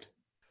evolved?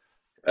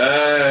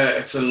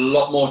 It's a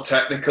lot more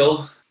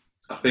technical.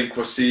 I think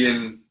we're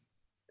seeing,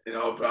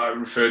 I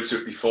referred to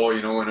it before,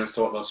 when I was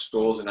talking about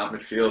scores in that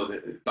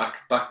midfield.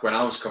 Back when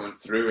I was coming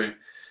through, and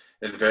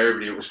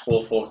invariably it was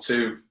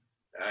 4-4-2.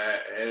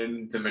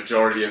 And the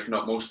majority, if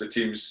not most of the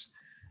teams,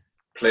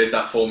 played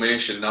that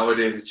formation.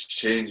 Nowadays it's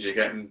changed. You're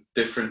getting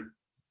different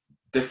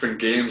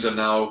games are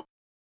now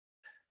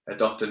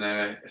adopting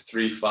a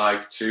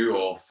 3-5-2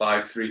 or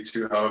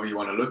 5-3-2, however you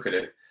want to look at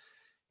it.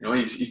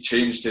 He's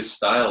changed his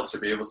style to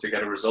be able to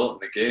get a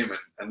result in the game,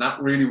 and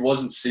that really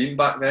wasn't seen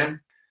back then.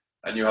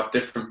 And you have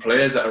different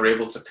players that are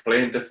able to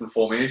play in different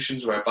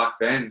formations, where back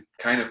then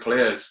kind of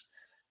players,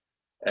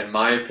 in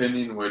my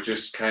opinion, were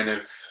just kind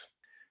of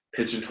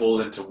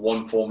pigeonholed into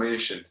one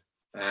formation.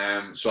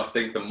 So I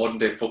think the modern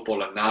day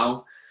footballer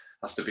now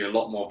has to be a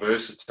lot more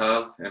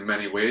versatile in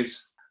many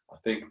ways. I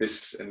think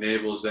this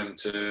enables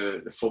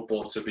the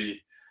football to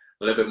be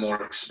a little bit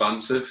more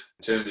expansive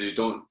in terms of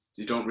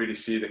you don't really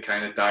see the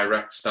kind of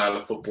direct style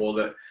of football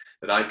that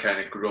I kind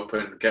of grew up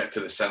in, get to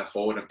the centre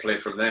forward and play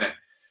from there.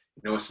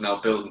 It's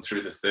now building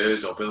through the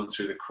thirds or building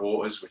through the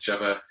quarters,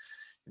 whichever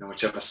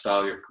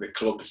style the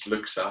club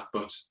looks at.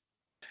 But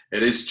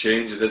it is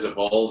changed, it has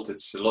evolved.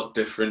 It's a lot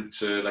different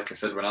to, like I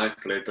said, when I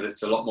played, but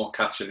it's a lot more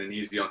catching and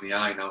easy on the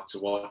eye now to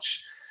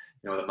watch,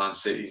 the Man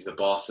Cities, the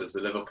Barças,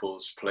 the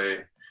Liverpools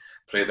play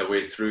their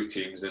way through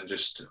teams and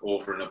just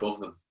over and above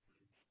them.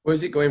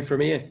 Where's it going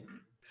from here?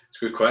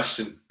 It's a good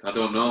question. I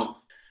don't know.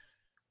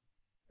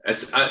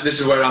 This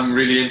is where I'm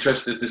really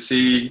interested to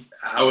see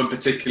how, in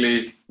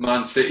particularly,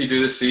 Man City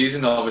do this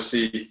season.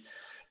 Obviously,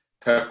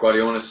 Pep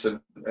Guardiola is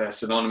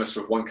synonymous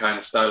with one kind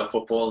of style of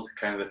football,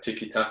 kind of the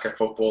tiki-taka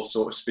football,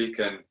 so to speak.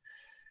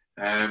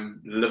 And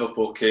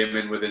Liverpool came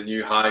in with a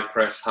new high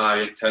press,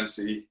 high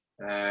intensity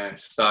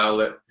style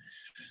that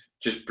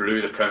just blew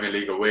the Premier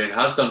League away, and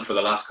has done for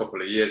the last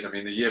couple of years. I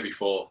mean, the year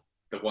before,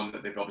 the one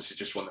that they've obviously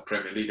just won the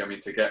Premier League. I mean,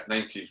 to get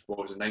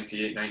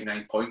 98,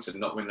 99 points and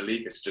not win the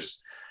league,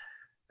 it's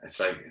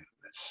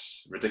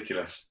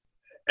ridiculous.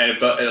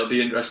 But it'll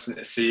be interesting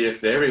to see if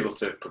they're able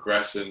to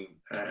progress and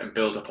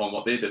build upon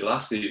what they did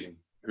last season.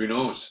 Who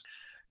knows?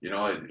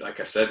 Like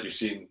I said, you've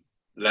seen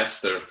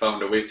Leicester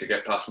found a way to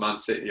get past Man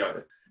City.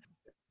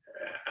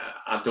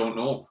 I don't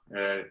know.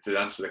 To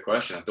answer the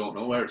question, I don't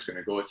know where it's going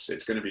to go.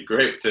 It's going to be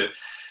great to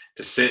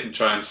sit and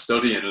try and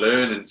study and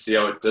learn and see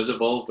how it does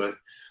evolve. But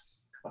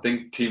I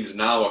think teams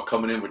now are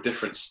coming in with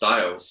different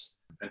styles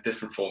and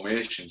different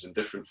formations and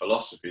different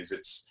philosophies.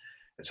 It's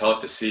hard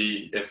to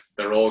see if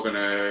they're all going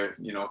to,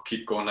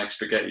 keep going like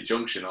spaghetti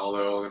junction, or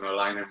they're all going to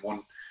align in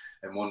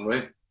one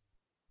way.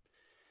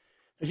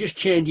 Just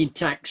changing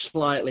tack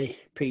slightly,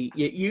 Pete.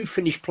 You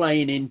finished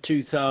playing in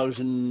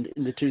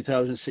the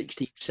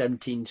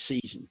 2016-17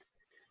 season.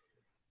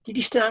 Did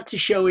you start to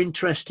show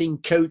interest in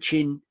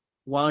coaching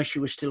whilst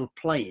you were still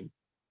playing?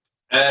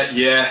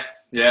 Yeah,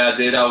 I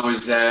did.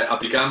 I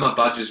began my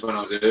badges when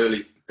I was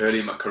early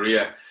in my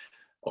career.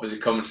 Obviously,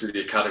 coming through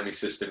the academy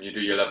system, you do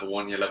your level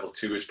 1, your level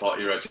 2 as part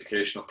of your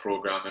educational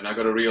program, and I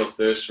got a real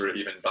thirst for it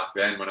even back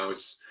then when I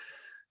was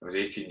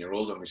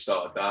 18-year-old when we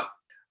started that.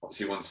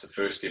 Obviously, once the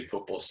first team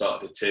football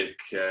started to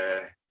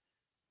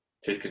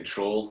take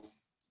control,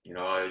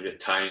 your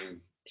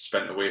time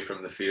spent away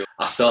from the field,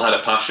 I still had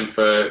a passion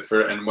for it.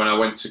 And when I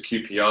went to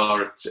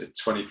QPR at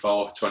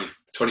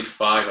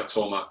 25, I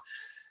tore my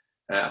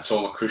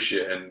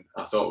cruciate, and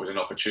I thought it was an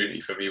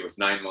opportunity for me with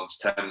 9 months,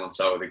 10 months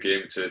out of the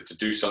game to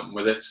do something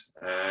with it.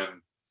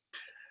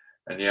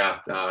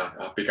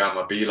 I began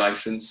my B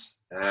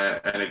licence,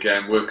 and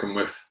again working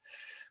with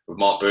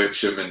Mark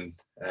Bircham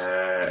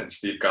and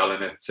Steve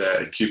Gallen at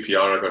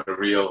QPR, I got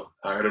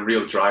a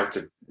real drive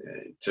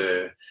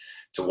to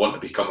want to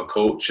become a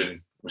coach,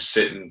 and was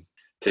sitting,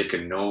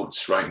 taking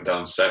notes, writing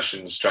down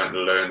sessions, trying to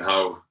learn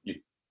how you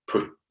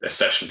put a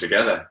session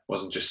together. It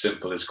wasn't just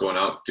simple as going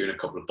out, doing a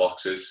couple of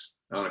boxes,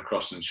 down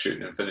across and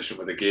shooting and finishing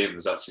with a game. It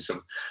was actually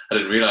I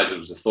didn't realise there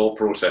was a thought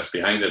process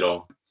behind it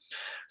all.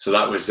 So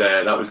that was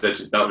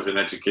an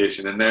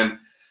education. And then,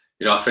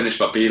 I finished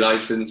my B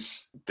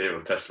licence. Dave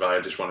will testify, I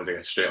just wanted to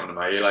get straight onto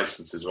my A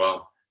licence as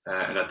well.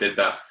 And I did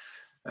that.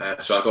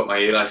 So I got my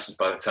A licence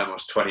by the time I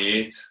was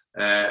 28.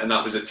 And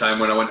that was a time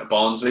when I went to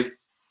Barnsley.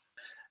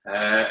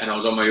 And I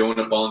was on my own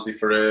at Barnsley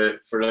for a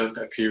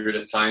period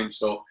of time.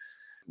 So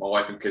my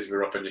wife and kids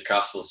were up in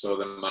Newcastle, so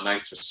then my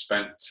nights were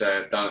spent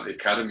down at the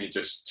academy,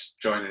 just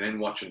joining in,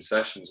 watching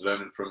sessions,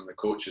 learning from the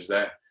coaches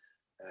there.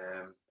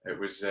 It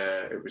was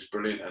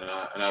brilliant,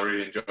 and I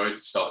really enjoyed it.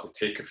 Started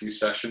to take a few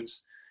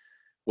sessions.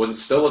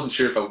 Still wasn't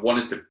sure if I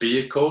wanted to be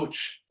a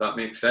coach. If that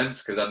makes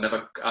sense, because I'd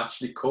never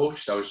actually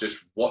coached. I was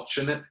just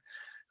watching it,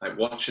 like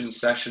watching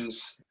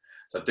sessions.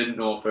 So I didn't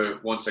know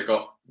if once I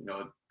got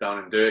down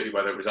and dirty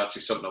whether it was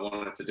actually something I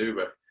wanted to do.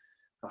 But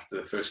after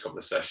the first couple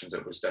of sessions,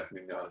 it was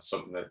definitely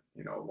something that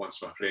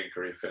once my playing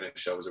career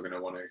finished, I was going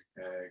to want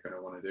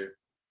to do.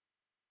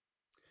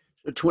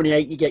 So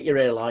 28, you get your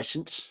A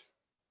licence,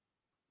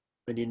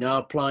 and you're now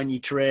applying your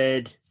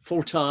trade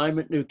full time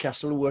at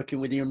Newcastle, working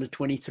with the under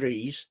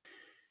 23s.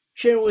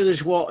 Share with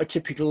us what a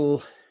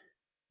typical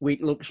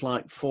week looks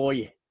like for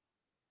you.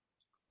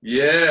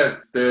 Yeah,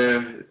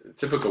 the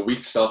typical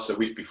week starts a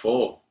week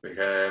before. We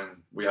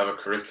have a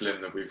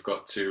curriculum that we've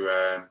got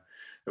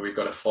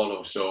to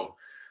follow. So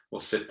we'll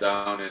sit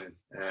down and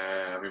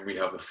we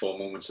have the 4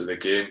 moments of the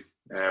game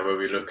where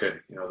we look at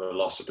the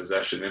loss of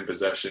possession, in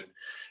possession,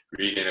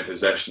 regain of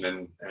possession,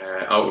 and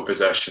out of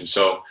possession.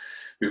 So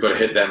we've got to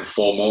hit them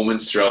 4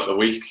 moments throughout the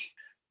week,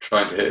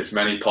 trying to hit as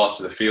many parts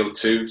of the field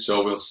too.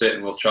 So we'll sit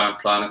and we'll try and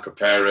plan and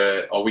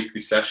prepare our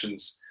weekly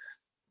sessions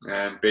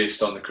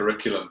based on the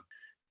curriculum.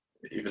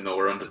 Even though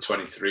we're under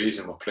 23s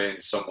and we're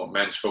playing somewhat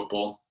men's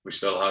football, we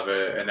still have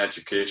an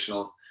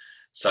educational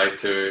side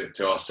to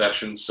our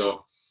sessions.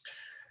 So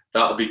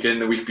that'll begin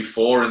the week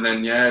before, and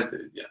then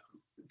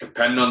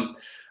depending on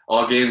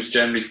our games,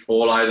 generally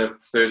fall either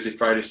Thursday,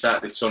 Friday,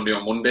 Saturday, Sunday,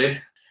 or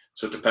Monday.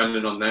 So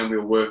depending on them,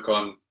 we'll work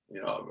on.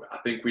 I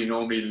think we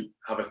normally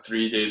have a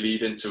 3-day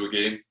lead into a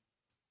game.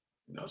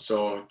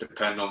 So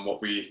depending on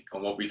what we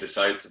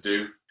decide to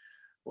do,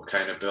 we'll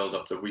kind of build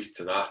up the week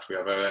to that. We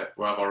have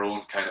our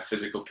own kind of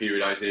physical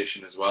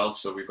periodization as well.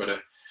 So we've got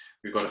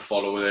to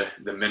follow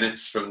the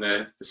minutes from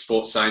the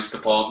sports science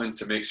department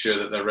to make sure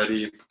that they're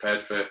ready and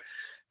prepared for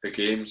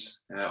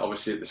games.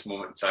 Obviously, at this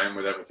moment in time,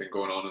 with everything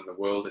going on in the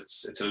world,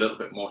 it's a little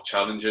bit more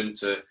challenging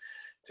to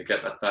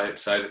get that diet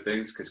side of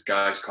things, because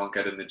guys can't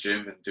get in the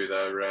gym and do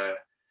their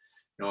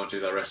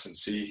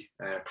S&C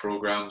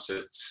programs.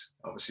 It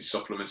obviously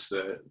supplements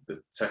the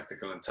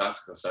technical and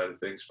tactical side of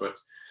things, but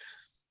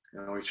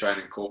we try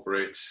and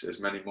incorporate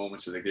as many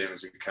moments of the game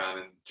as we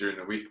can during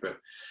the week. But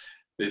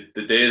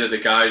the day that the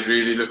guys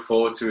really look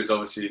forward to is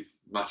obviously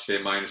match day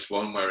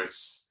 -1, where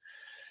it's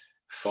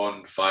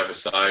fun,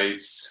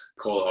 5-a-sides,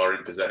 call it our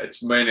in possession.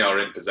 It's mainly our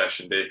in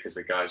possession day, because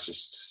the guys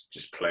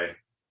just play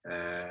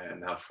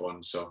and have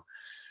fun. So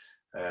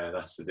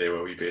that's the day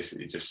where we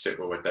basically just sit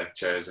with our deck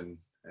chairs and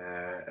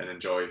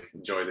enjoy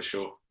the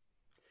show.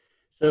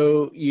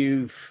 So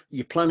you're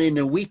planning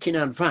a week in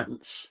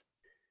advance.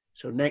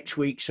 So next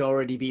week's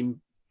already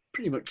been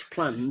pretty much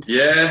planned.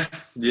 Yeah.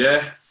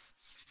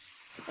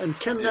 And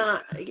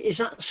is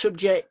that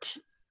subject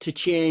to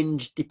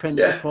change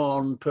depending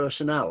upon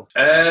personnel?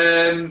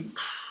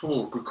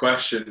 Good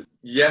question.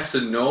 Yes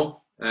and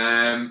no.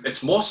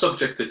 It's more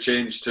subject to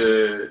change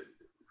to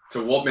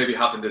what maybe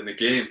happened in the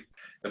game.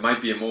 There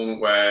might be a moment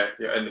where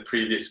in the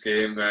previous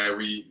game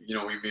we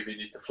maybe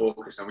need to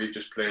focus. And we've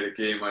just played a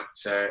game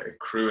at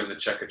Crewe in the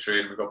Checker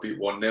Train. We got beat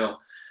 1-0.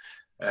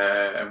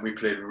 And we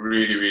played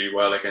really, really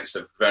well against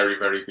a very,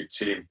 very good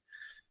team.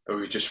 But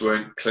we just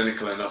weren't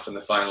clinical enough in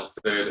the final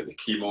third at the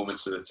key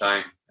moments of the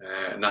time.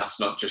 And that's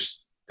not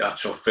just the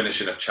actual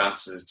finishing of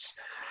chances. It's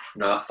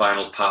that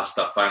final pass,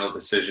 that final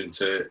decision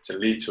to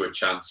lead to a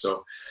chance.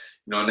 So,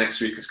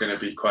 next week is going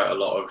to be quite a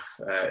lot of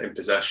in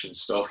possession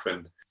stuff,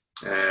 and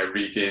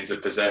regains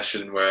of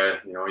possession, where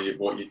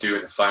what you do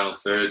in the final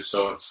third.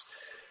 So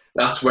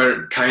that's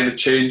where it kind of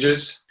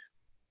changes.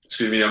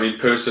 Excuse me. I mean,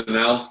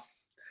 personnel,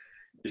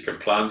 you can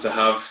plan to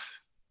have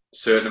a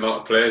certain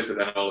amount of players, but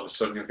then all of a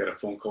sudden you'll get a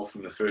phone call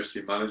from the first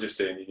team manager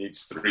saying he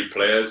needs 3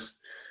 players.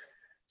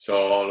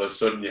 So all of a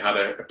sudden you had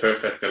a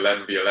perfect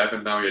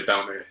 11v11. Now you're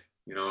down to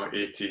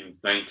 18,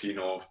 19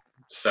 or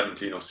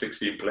 17 or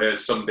 16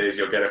 players. Some days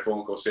you'll get a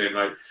phone call saying,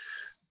 right,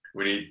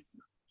 we need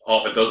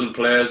half a dozen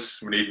players,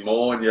 we need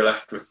more, and you're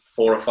left with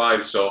 4 or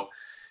 5. So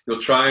you'll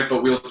try,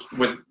 but with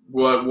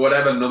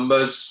whatever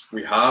numbers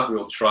we have,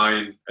 we'll try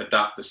and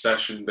adapt the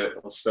session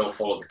that will still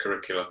follow the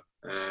curriculum.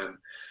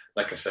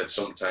 Like I said,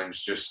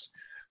 sometimes just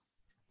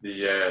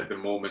the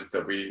moment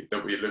that we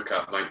look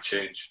at might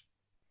change.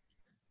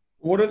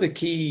 What are the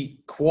key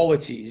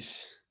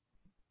qualities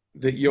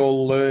that you're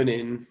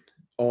learning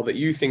or that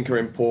you think are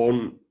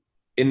important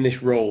in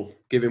this role,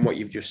 given what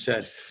you've just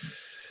said?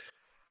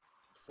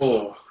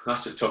 Oh,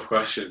 that's a tough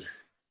question.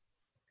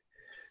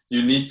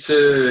 You need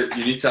to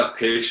have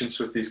patience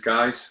with these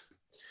guys.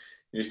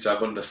 You need to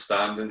have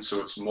understanding. So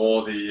it's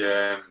more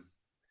the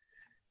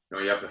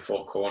you have the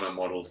 4-corner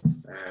model,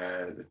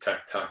 the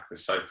tech-tac, the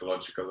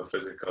psychological, the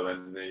physical,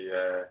 and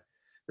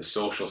the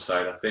social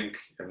side. I think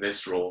in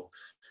this role,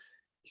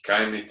 you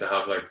kind of need to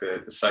have like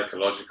the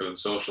psychological and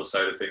social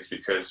side of things,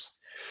 because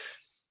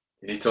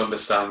you need to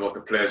understand what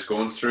the player's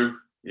going through.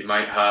 You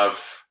might have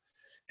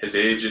his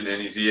agent in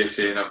his ear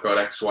saying, I've got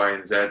X, Y,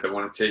 and Z that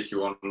want to take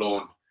you on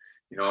loan.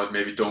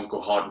 Maybe don't go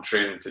hard in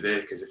training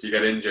today, because if you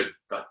get injured,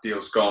 that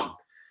deal's gone.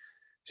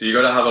 So you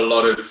got to have a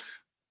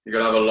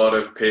lot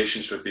of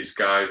patience with these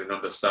guys and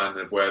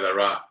understanding of where they're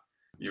at.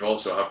 You've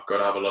also got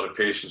to have a lot of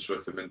patience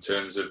with them in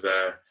terms of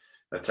their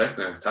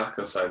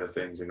tactical side of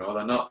things. They're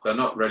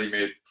not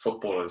ready-made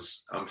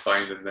footballers. I'm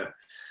finding that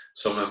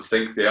some of them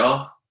think they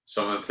are.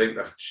 Some of them think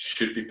they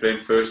should be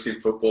playing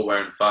first-team football,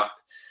 where in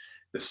fact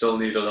they still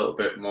need a little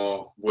bit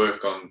more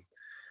work on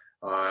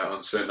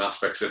certain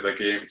aspects of their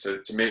game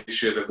to make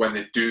sure that when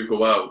they do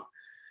go out,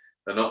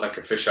 they're not like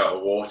a fish out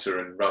of water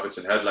and rabbits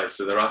in headlights,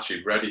 so they're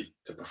actually ready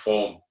to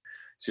perform.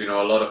 So,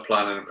 a lot of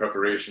planning and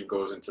preparation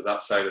goes into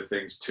that side of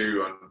things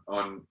too,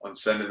 on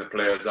sending the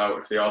players out,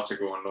 if they are to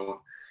go on loan,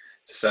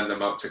 to send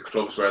them out to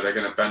clubs where they're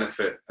going to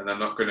benefit and they're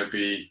not going to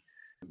be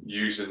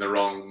used in the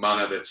wrong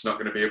manner that's not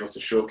going to be able to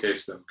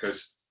showcase them.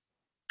 Because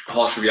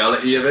harsh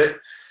reality of it,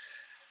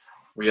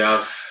 we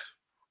have,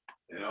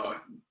 I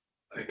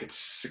think it's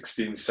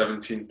 16,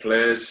 17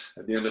 players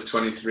at the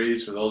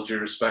under-23s. With all due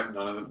respect,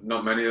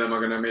 not many of them are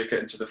going to make it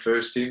into the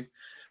first team,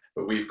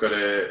 but we've got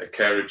a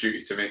care of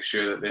duty to make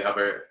sure that they have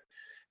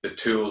the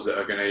tools that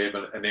are going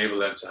to enable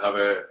them to have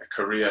a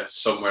career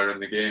somewhere in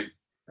the game,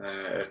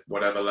 at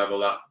whatever level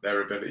that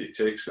their ability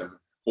takes them.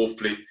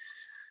 Hopefully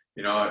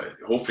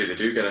they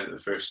do get into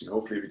the first team.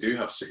 Hopefully we do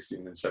have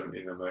 16 and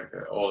 17 of them,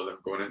 all of them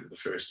going into the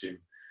first team.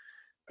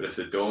 But if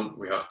they don't,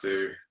 we have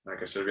to,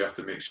 like I said, we have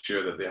to make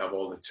sure that they have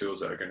all the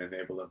tools that are going to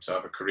enable them to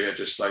have a career,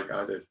 just like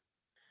I did.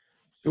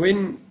 So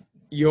in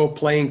your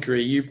playing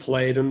career, you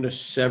played under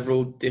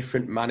several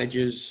different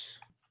managers,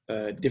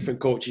 different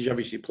coaches. You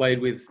obviously played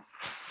with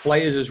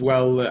players as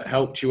well that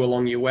helped you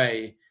along your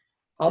way.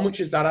 How much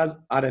has that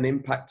had an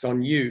impact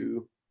on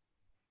you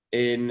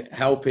in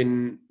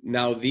helping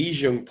now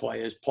these young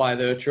players ply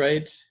their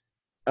trade?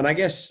 And I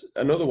guess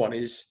another one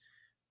is,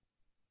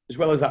 as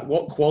well as that,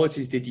 what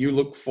qualities did you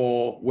look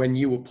for when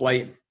you were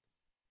playing?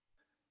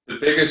 The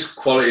biggest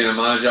quality in a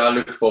manager I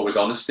looked for was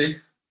honesty.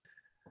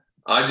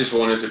 I just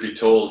wanted to be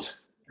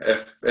told,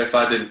 if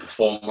I didn't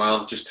perform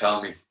well, just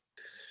tell me.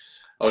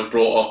 I was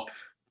brought up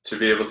to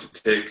be able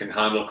to take and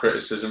handle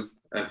criticism.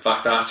 In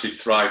fact, I actually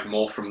thrived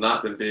more from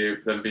that than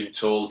being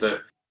told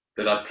that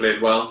I'd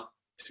played well.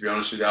 To be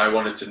honest with you, I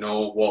wanted to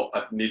know what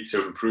I'd need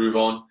to improve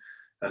on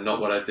and not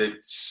what I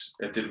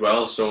did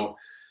well. So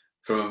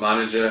from my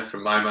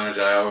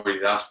manager, I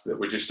always asked that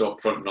we're just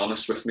upfront and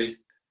honest with me.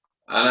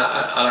 And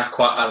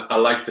I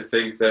like to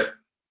think that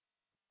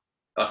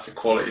that's a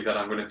quality that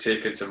I'm going to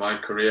take into my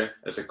career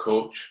as a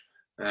coach.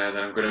 And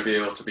I'm going to be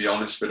able to be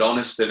honest, but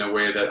honest in a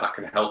way that I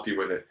can help you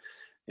with it.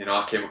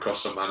 I came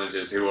across some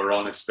managers who were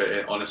honest, but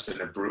honest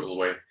in a brutal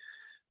way,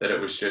 that it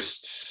was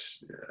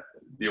just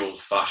the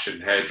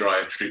old-fashioned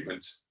hairdryer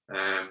treatment.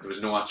 There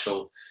was no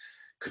actual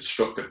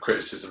constructive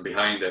criticism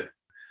behind it.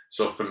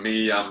 So for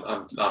me,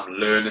 I'm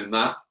learning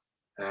that.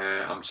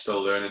 I'm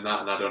still learning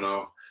that, and I don't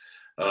know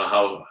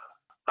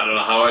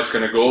how it's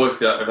going to go, if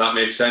that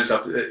makes sense.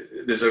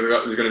 There's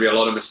going to be a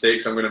lot of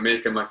mistakes I'm going to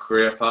make in my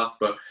career path,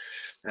 but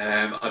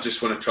I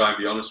just want to try and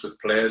be honest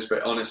with players,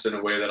 but honest in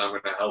a way that I'm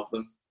going to help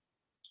them.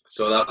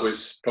 So that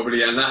was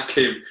probably, and that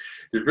came,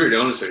 to be brutally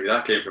honest with you,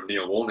 that came from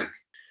Neil Warnock.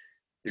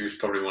 He was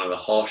probably one of the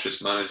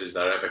harshest managers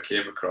that I ever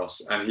came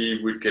across, and he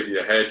would give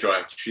you a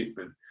hairdryer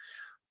treatment,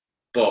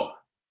 but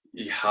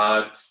he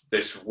had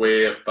this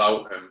way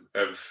about him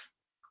of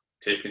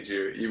taking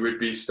you. He would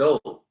be still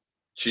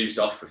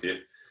cheesed off with you,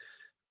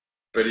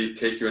 but he'd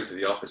take you into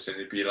the office and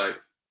he'd be like,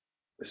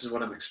 "This is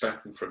what I'm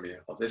expecting from you,"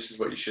 or "This is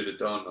what you should have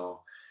done,"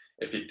 or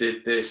if he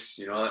did this,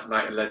 that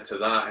might have led to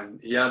that. And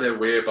he had a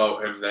way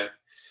about him that,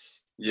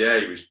 yeah,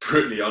 he was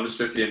brutally honest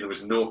with you, and there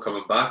was no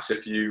coming backs.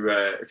 If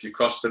you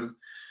crossed him,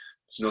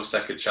 there's no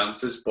second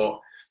chances. But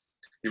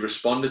he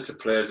responded to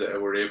players that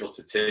were able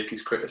to take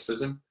his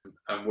criticism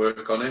and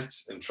work on it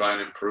and try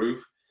and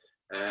improve.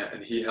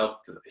 And he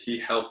helped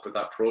with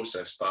that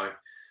process by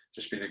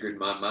just being a good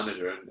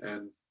manager.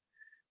 And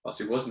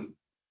whilst he wasn't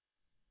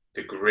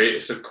the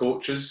greatest of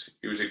coaches,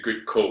 he was a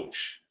good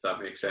coach, if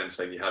that makes sense.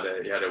 Like he had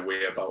a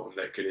way about him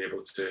that could be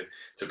able to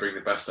bring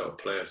the best out of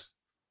players.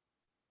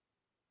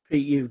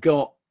 Pete, you've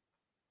got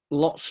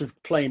lots of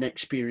playing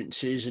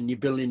experiences, and you're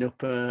building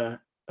up a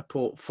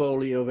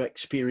portfolio of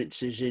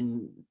experiences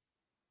in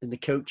the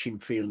coaching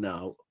field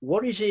now.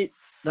 What is it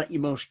that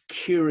you're most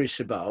curious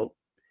about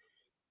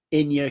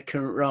in your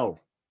current role?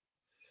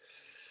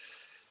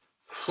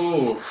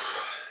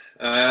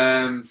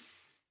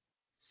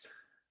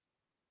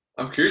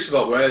 I'm curious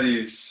about where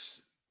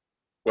these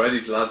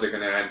lads are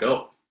going to end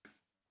up,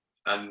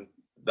 and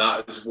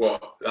that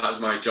is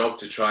my job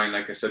to try and,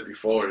 like I said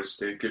before, is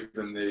to give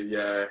them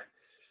the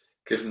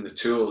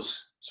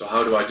tools. So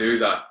how do I do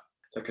that?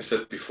 Like I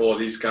said before,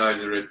 these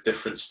guys are at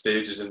different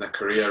stages in their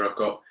career. I've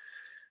got,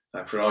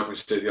 for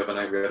argument's sake, the other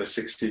night we had a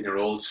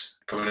 16-year-old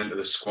coming into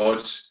the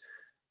squads,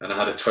 and I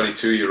had a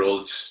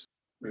 22-year-old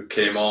who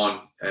came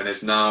on and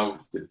is now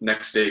the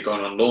next day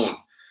gone on loan.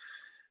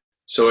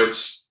 So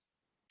it's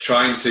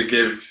trying to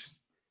give,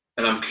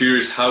 and I'm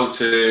curious how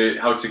to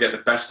get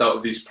the best out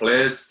of these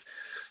players,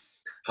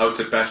 how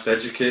to best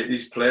educate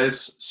these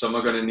players. Some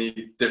are going to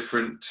need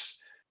different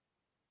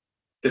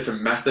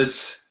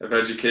methods of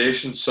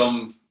education.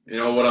 Some,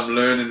 what I'm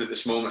learning at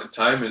this moment in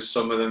time is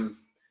some of them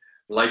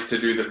like to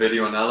do the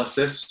video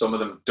analysis, some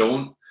of them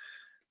don't.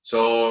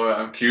 So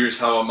I'm curious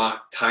how my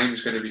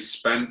time's going to be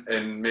spent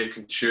in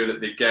making sure that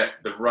they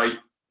get the right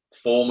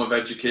form of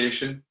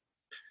education.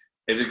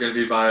 Is it going to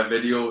be via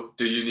video?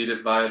 Do you need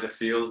it via the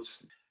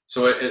fields?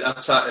 So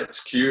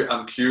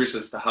I'm curious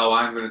as to how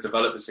I'm going to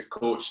develop as a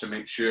coach to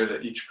make sure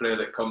that each player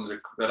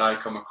that I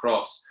come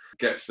across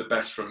gets the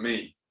best from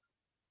me.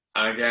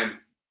 And again,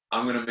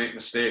 I'm going to make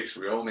mistakes.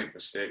 We all make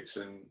mistakes,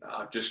 and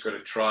I've just got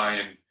to try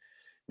and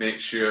make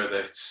sure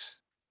that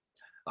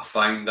I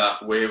find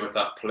that way with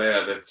that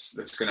player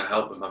that's going to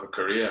help them have a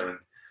career, and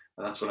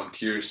that's what I'm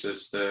curious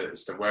as to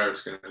where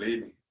it's going to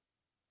lead me.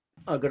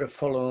 I've got a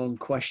follow-on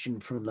question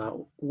from that.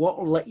 What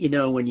will let you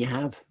know when you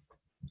have?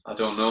 I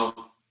don't know.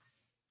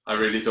 I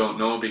really don't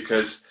know,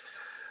 because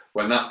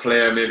when that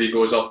player maybe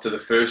goes off to the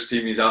first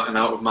team, he's out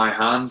of my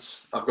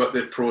hands. I've got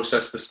the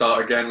process to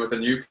start again with a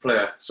new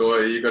player. So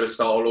you've got to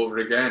start all over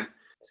again.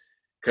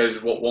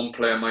 Because what one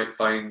player might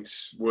find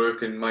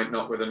working might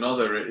not with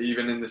another,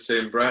 even in the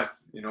same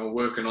breath.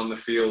 Working on the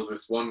field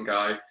with one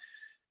guy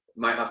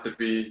might have to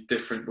be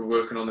different with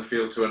working on the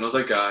field to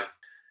another guy.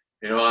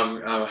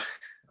 I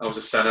was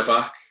a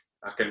centre-back.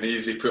 I can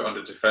easily put on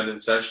a defending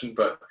session,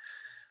 but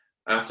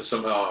I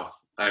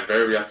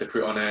invariably have to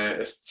put on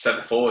a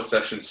centre-forward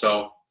session.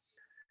 So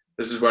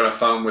this is where I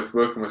found with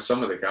working with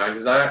some of the guys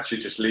is I actually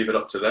just leave it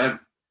up to them.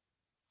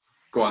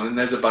 Go on, and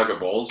there's a bag of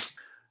balls.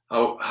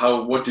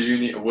 What do you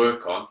need to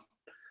work on?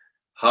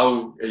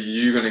 How are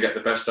you going to get the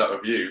best out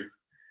of you?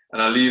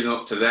 And I leave them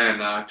up to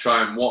them. I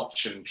try and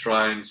watch and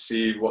try and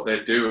see what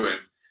they're doing,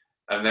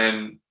 and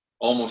then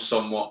almost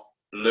somewhat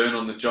learn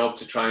on the job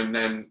to try and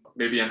then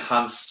maybe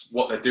enhance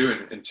what they're doing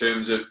in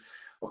terms of,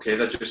 okay,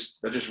 they're just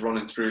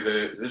running through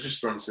the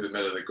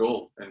middle of the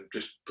goal and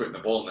just putting the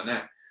ball in the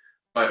net.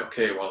 Right,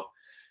 okay, well,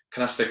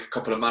 can I stick a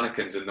couple of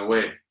mannequins in the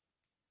way?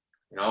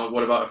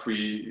 What about if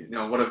we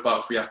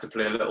have to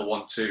play a little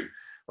 1-2?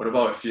 What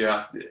about if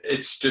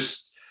it's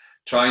just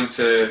trying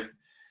to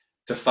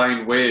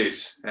find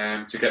ways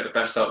to get the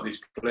best out of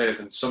these players,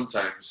 and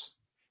sometimes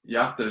you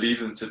have to leave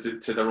them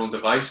to their own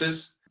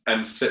devices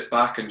and sit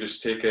back and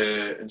just take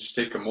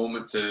a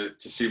moment to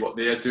see what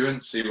they are doing,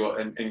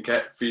 and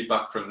get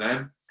feedback from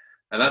them.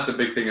 And that's a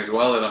big thing as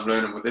well that I'm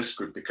learning with this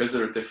group, because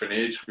there are different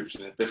age groups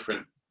and at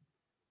different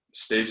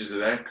stages of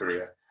their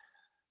career.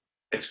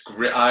 It's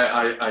great.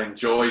 I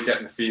enjoy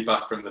getting the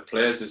feedback from the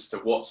players as to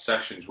what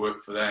sessions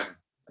work for them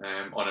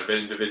on an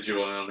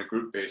individual and on a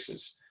group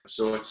basis.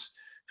 So it's,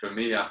 for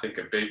me, I think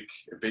a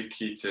big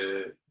key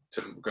to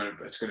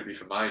it's going to be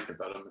for my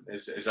development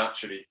is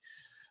actually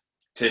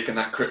taking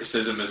that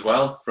criticism as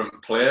well from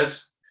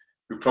players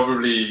who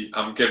probably,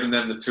 I'm giving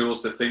them the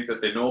tools to think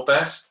that they know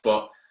best,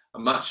 but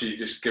I'm actually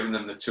just giving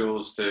them the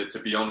tools to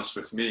be honest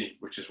with me,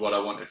 which is what I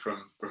wanted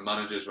from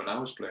managers when I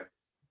was playing.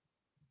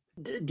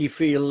 Do you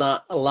feel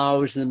that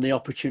allows them the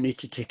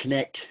opportunity to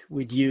connect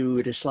with you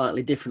at a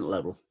slightly different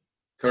level?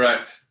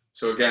 Correct.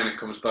 So again, it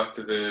comes back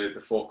to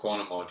the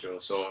four-corner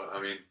module. So,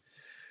 I mean,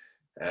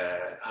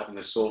 having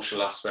the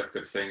social aspect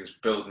of things,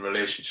 building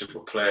relationship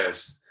with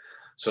players.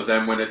 So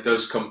then when it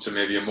does come to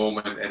maybe a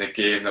moment in a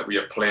game that we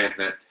are playing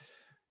that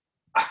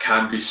I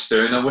can be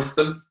sterner with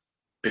them,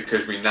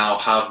 because we now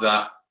have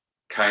that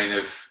kind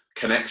of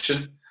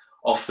connection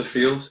off the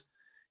field.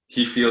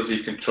 He feels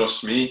he can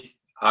trust me.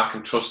 I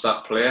can trust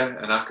that player,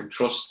 and I can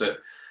trust that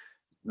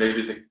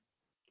maybe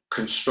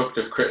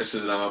constructive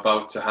criticism I'm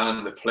about to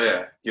hand the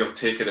player, he'll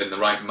take it in the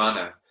right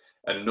manner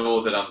and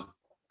know that I'm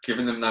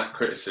giving them that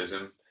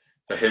criticism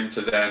for him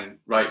to then,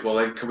 right, well,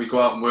 then can we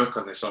go out and work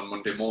on this on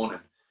Monday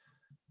morning?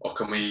 Or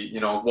can we,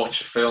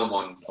 watch a film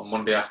on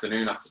Monday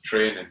afternoon after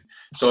training?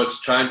 So it's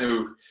trying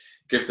to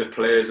give the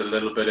players a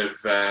little bit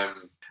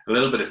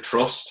of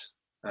trust.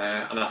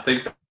 And I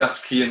think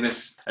that's key in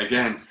this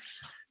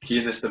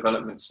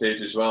development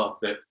stage as well,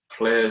 that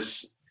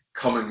players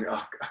they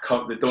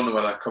don't know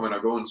where they're coming or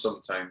going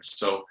sometimes.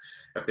 So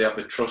if they have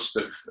the trust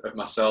of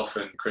myself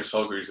and Chris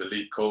Hogger, who's the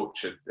lead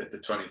coach at the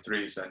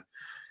 23s, then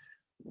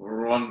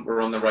we're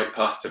on the right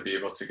path to be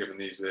able to give them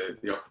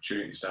the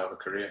opportunities to have a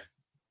career.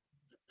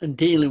 And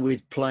dealing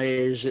with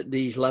players at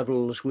these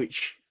levels,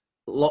 which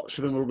lots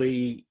of them will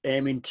be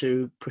aiming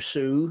to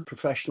pursue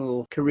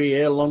professional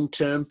career,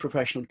 long-term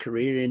professional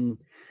career in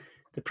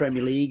the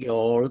Premier League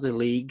or other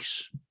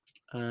leagues,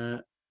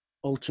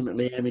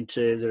 ultimately aiming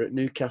they're at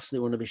Newcastle,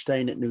 they want to be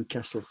staying at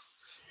Newcastle.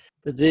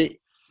 But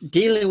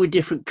dealing with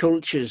different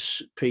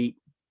cultures, Pete,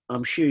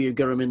 I'm sure you've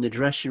got them in the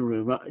dressing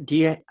room. How do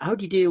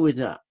you deal with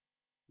that?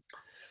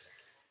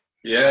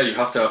 Yeah, you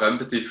have to have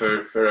empathy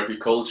for every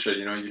culture.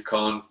 You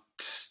can't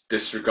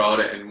disregard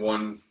it in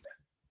one.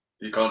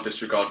 You can't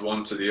disregard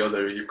one to the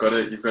other. You've got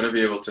to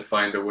be able to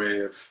find a way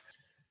of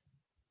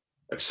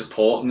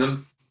supporting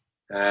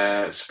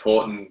them,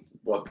 supporting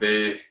where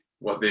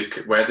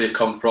they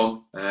come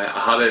from. I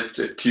had it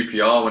at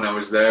QPR when I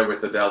was there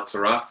with Adel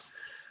Taarabt.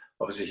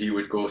 Obviously, he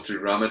would go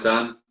through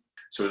Ramadan,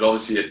 so it was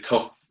obviously a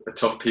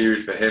tough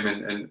period for him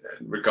in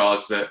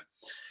regards that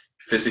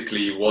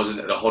physically he wasn't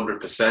at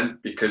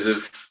 100% because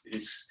of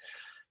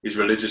his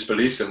religious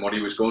beliefs and what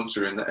he was going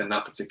through in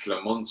that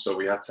particular month. So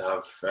we had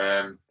to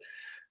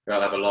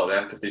have a lot of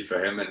empathy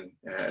for him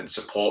and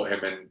support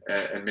him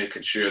and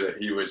making sure that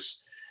he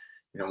was,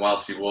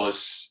 whilst he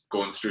was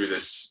going through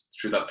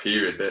that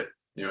period, that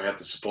he had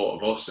the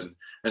support of us. And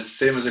it's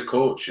the same as a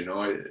coach.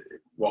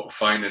 What we're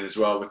finding as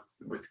well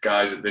with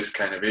guys at this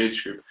kind of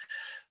age group,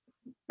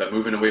 they're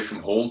moving away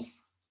from home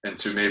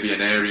into maybe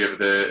an area of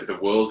the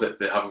world that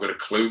they haven't got a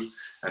clue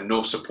and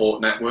no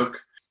support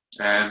network.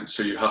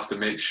 So you have to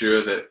make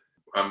sure that,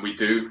 and we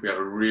have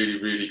a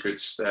really, really good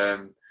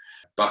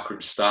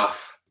backroom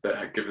staff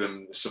that give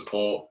them the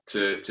support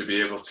to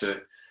be able to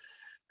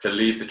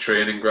leave the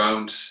training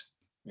ground,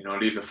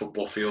 leave the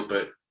football field,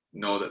 but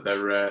know that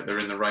they're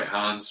in the right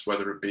hands,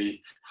 whether it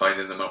be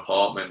finding them an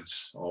apartment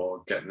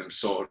or getting them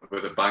sorted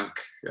with a bank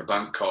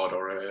card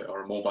or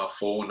a mobile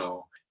phone,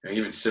 or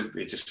even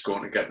simply just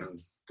going to get them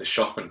the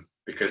shopping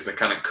because they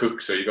can't cook,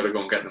 so you got to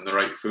go and get them the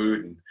right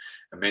food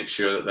and make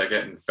sure that they're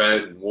getting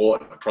fed and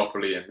watered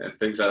properly and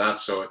things like that.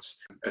 So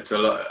it's a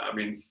lot. I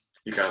mean,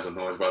 you guys will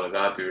know as well as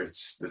I do.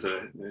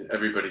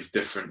 Everybody's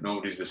different.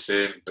 Nobody's the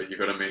same, but you've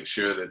got to make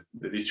sure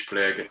that each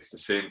player gets the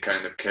same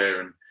kind of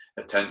care and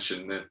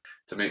attention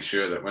to make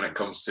sure that when it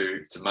comes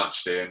to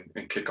match day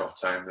and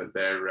kick-off time, that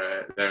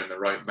they're in the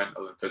right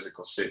mental and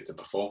physical state to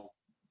perform.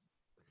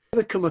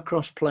 Ever come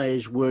across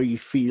players where you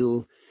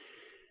feel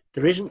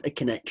there isn't a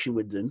connection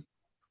with them,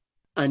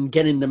 and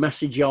getting the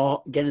message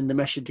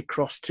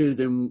across to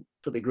them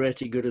for the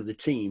greater good of the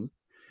team,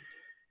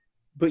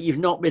 but you've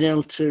not been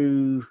able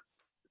to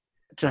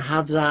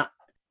have that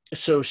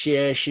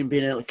association,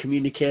 being able to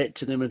communicate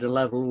to them at a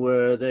level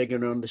where they're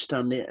going to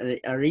understand it,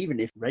 or even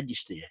if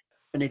register you?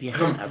 And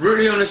if I'm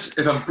brutally honest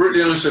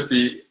with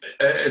you,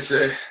 it's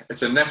a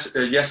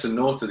yes and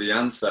no to the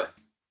answer.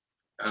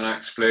 And I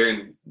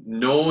explain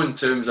no in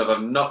terms of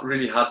I've not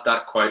really had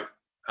that quite.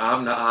 I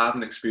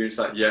haven't experienced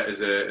that yet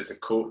as a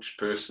coach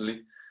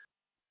personally.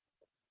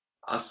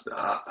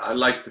 I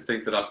like to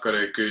think that I've got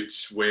a good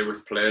way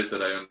with players,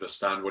 that I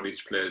understand what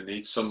each player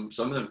needs. Some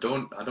of them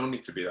don't. I don't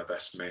need to be their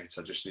best mate.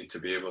 I just need to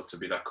be able to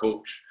be their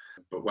coach.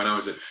 But when I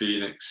was at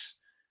Phoenix,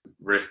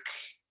 Rick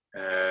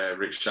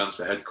Chance,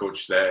 the head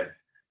coach there,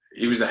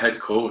 he was the head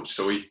coach,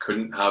 so he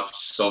couldn't have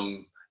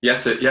some. You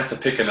had to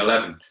pick an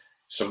 11.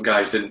 Some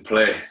guys didn't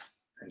play,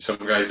 and some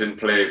guys didn't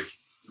play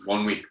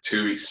 1 week,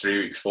 2 weeks, 3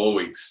 weeks, 4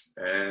 weeks,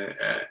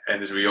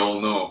 and as we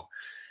all know,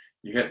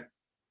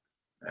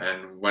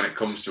 and when it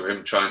comes to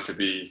him trying to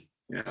be,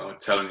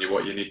 telling you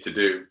what you need to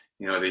do,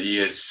 the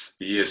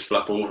years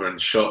flap over and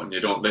shut, and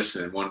you don't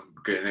listen.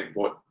 And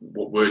what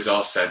words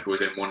are said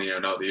goes in one ear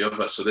and out the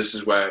other. So this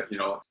is where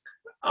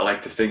I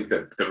like to think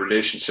that the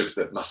relationships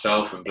that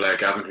myself and Blair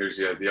Gavin, who's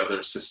the other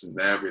assistant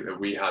there, that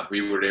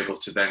we were able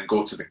to then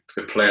go to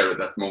the player at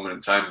that moment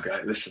in time and be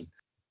like, listen,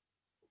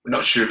 we're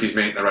not sure if he's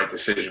making the right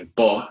decision,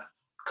 but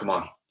come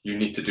on, you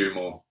need to do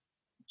more.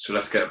 So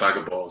let's get a bag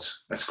of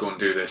balls. Let's go and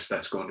do this.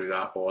 Let's go and do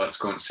that. Or let's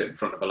go and sit in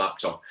front of a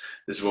laptop.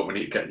 This is what we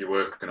need to get you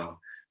working on.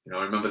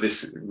 Remember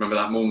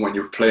that moment when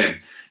you were playing.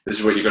 This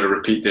is what you got to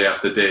repeat day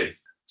after day.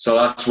 So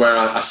that's where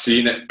I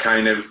seen it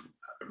kind of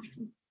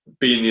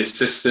being the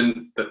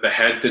assistant, that the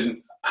head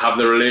didn't have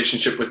the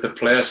relationship with the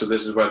player. So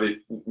this is where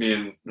me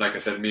and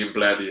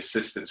Blair, the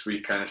assistants, we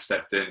kind of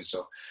stepped in.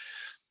 So,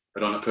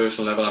 but on a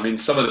personal level, I mean,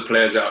 some of the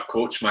players that I've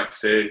coached might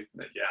say,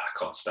 yeah, I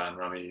can't stand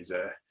Rami.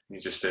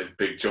 He's just a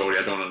big Geordie.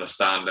 I don't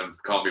understand him.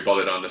 Can't be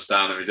bothered to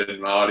understand him. He's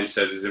in my heart. He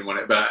says he's in one.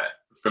 But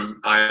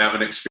I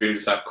haven't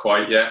experienced that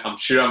quite yet. I'm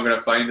sure I'm going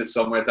to find it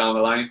somewhere down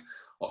the line.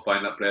 I'll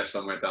find that player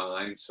somewhere down the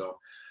line. So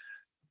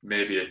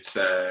maybe it's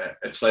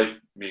like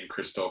me and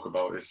Chris talk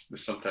about.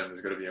 Sometimes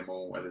there's got to be a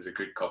moment where there's a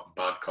good cop and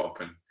bad cop,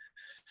 and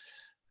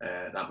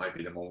that might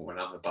be the moment when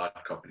I'm the bad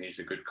cop and he's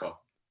the good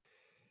cop.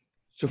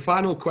 So,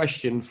 final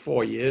question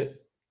for you.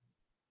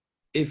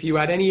 If you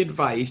had any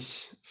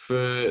advice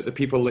for the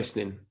people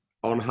listening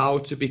on how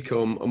to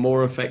become a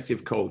more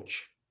effective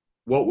coach,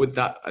 what would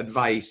that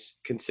advice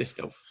consist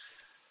of?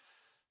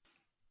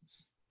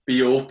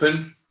 Be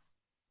open.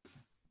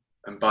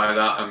 And by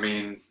that, I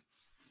mean,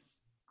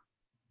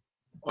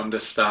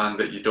 understand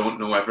that you don't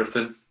know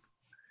everything.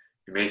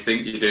 You may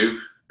think you do,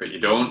 but you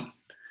don't.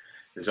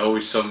 There's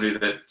always somebody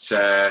that's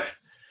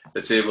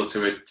able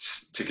to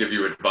give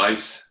you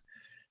advice.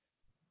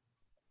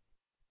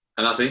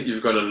 And I think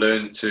you've got to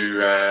learn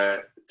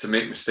to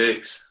make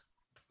mistakes.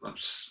 I'm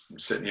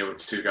sitting here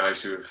with two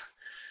guys who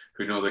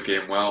know the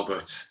game well,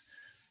 but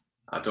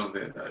I don't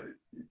think that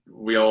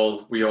we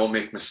all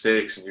make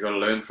mistakes, and you've got to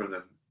learn from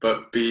them.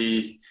 But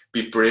be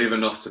brave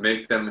enough to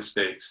make them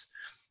mistakes.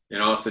 You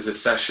know, if there's a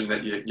session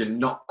that you're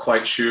not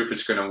quite sure if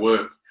it's going to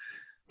work,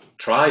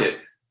 try it.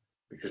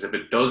 Because if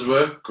it does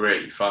work,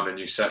 great, you found a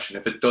new session.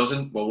 If it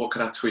doesn't, well, what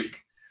can I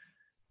tweak?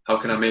 How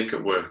can I make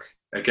it work?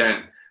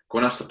 Again, go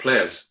and ask the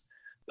players.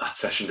 That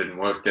session didn't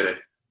work, did it?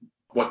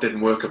 What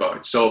didn't work about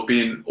it? So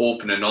being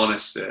open and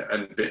honest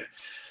and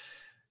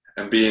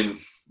being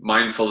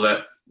mindful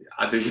that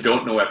you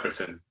don't know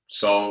everything.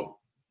 So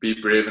be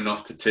brave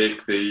enough to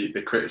take the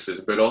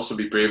criticism, but also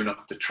be brave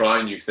enough to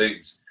try new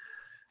things,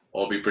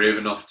 or be brave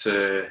enough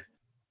to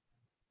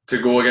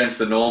go against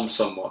the norm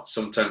somewhat.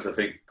 Sometimes I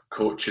think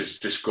coaches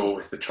just go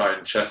with the tried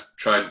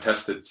and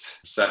tested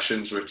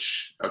sessions,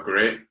 which are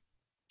great,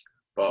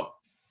 but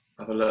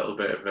have a little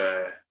bit of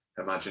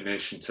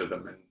imagination to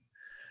them,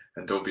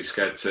 and don't be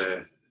scared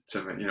to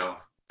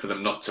for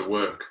them not to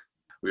work.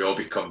 We all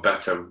become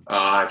better.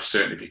 I've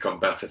certainly become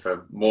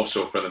better more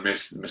so for the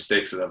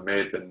mistakes that I've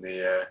made than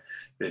the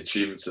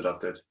achievements that I've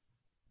did.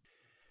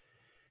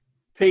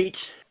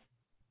 Pete,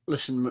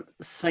 listen,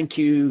 thank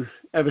you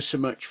ever so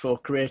much for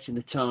creating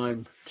the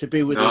time to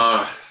be with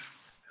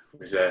us. It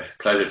was a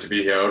pleasure to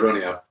be here. I would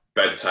only have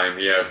bedtime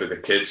here for the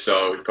kids,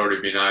 so it would probably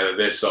been either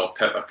this or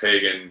Peppa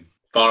Pig and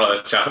far out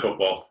of chat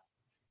football.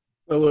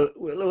 Well,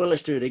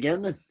 let's do it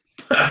again then.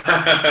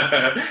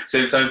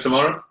 Same time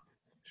tomorrow?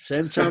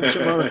 Same time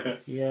tomorrow.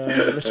 Yeah,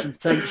 listen,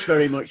 thanks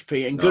very much,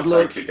 Pete, and good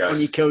luck on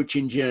your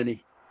coaching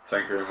journey.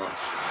 Thank you very much.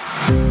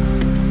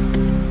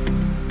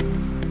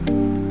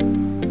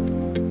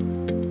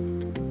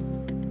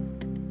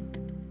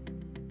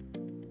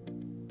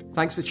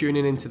 Thanks for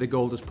tuning in to the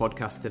Golders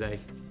podcast today.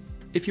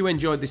 If you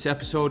enjoyed this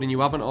episode and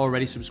you haven't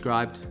already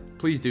subscribed,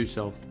 please do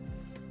so.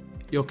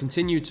 Your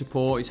continued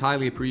support is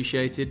highly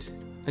appreciated,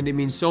 and it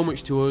means so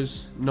much to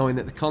us knowing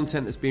that the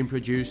content that's being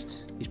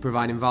produced is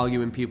providing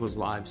value in people's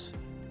lives.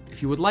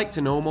 If you would like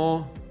to know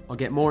more or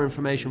get more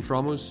information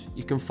from us,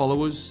 you can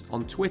follow us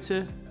on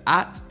Twitter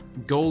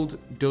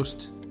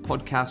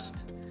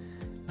 @GoldDustPodcast,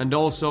 and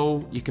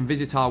also you can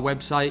visit our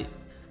website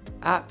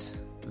at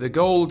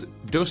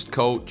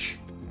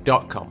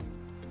thegolddustcoach.com.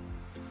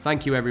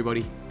 Thank you,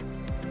 everybody.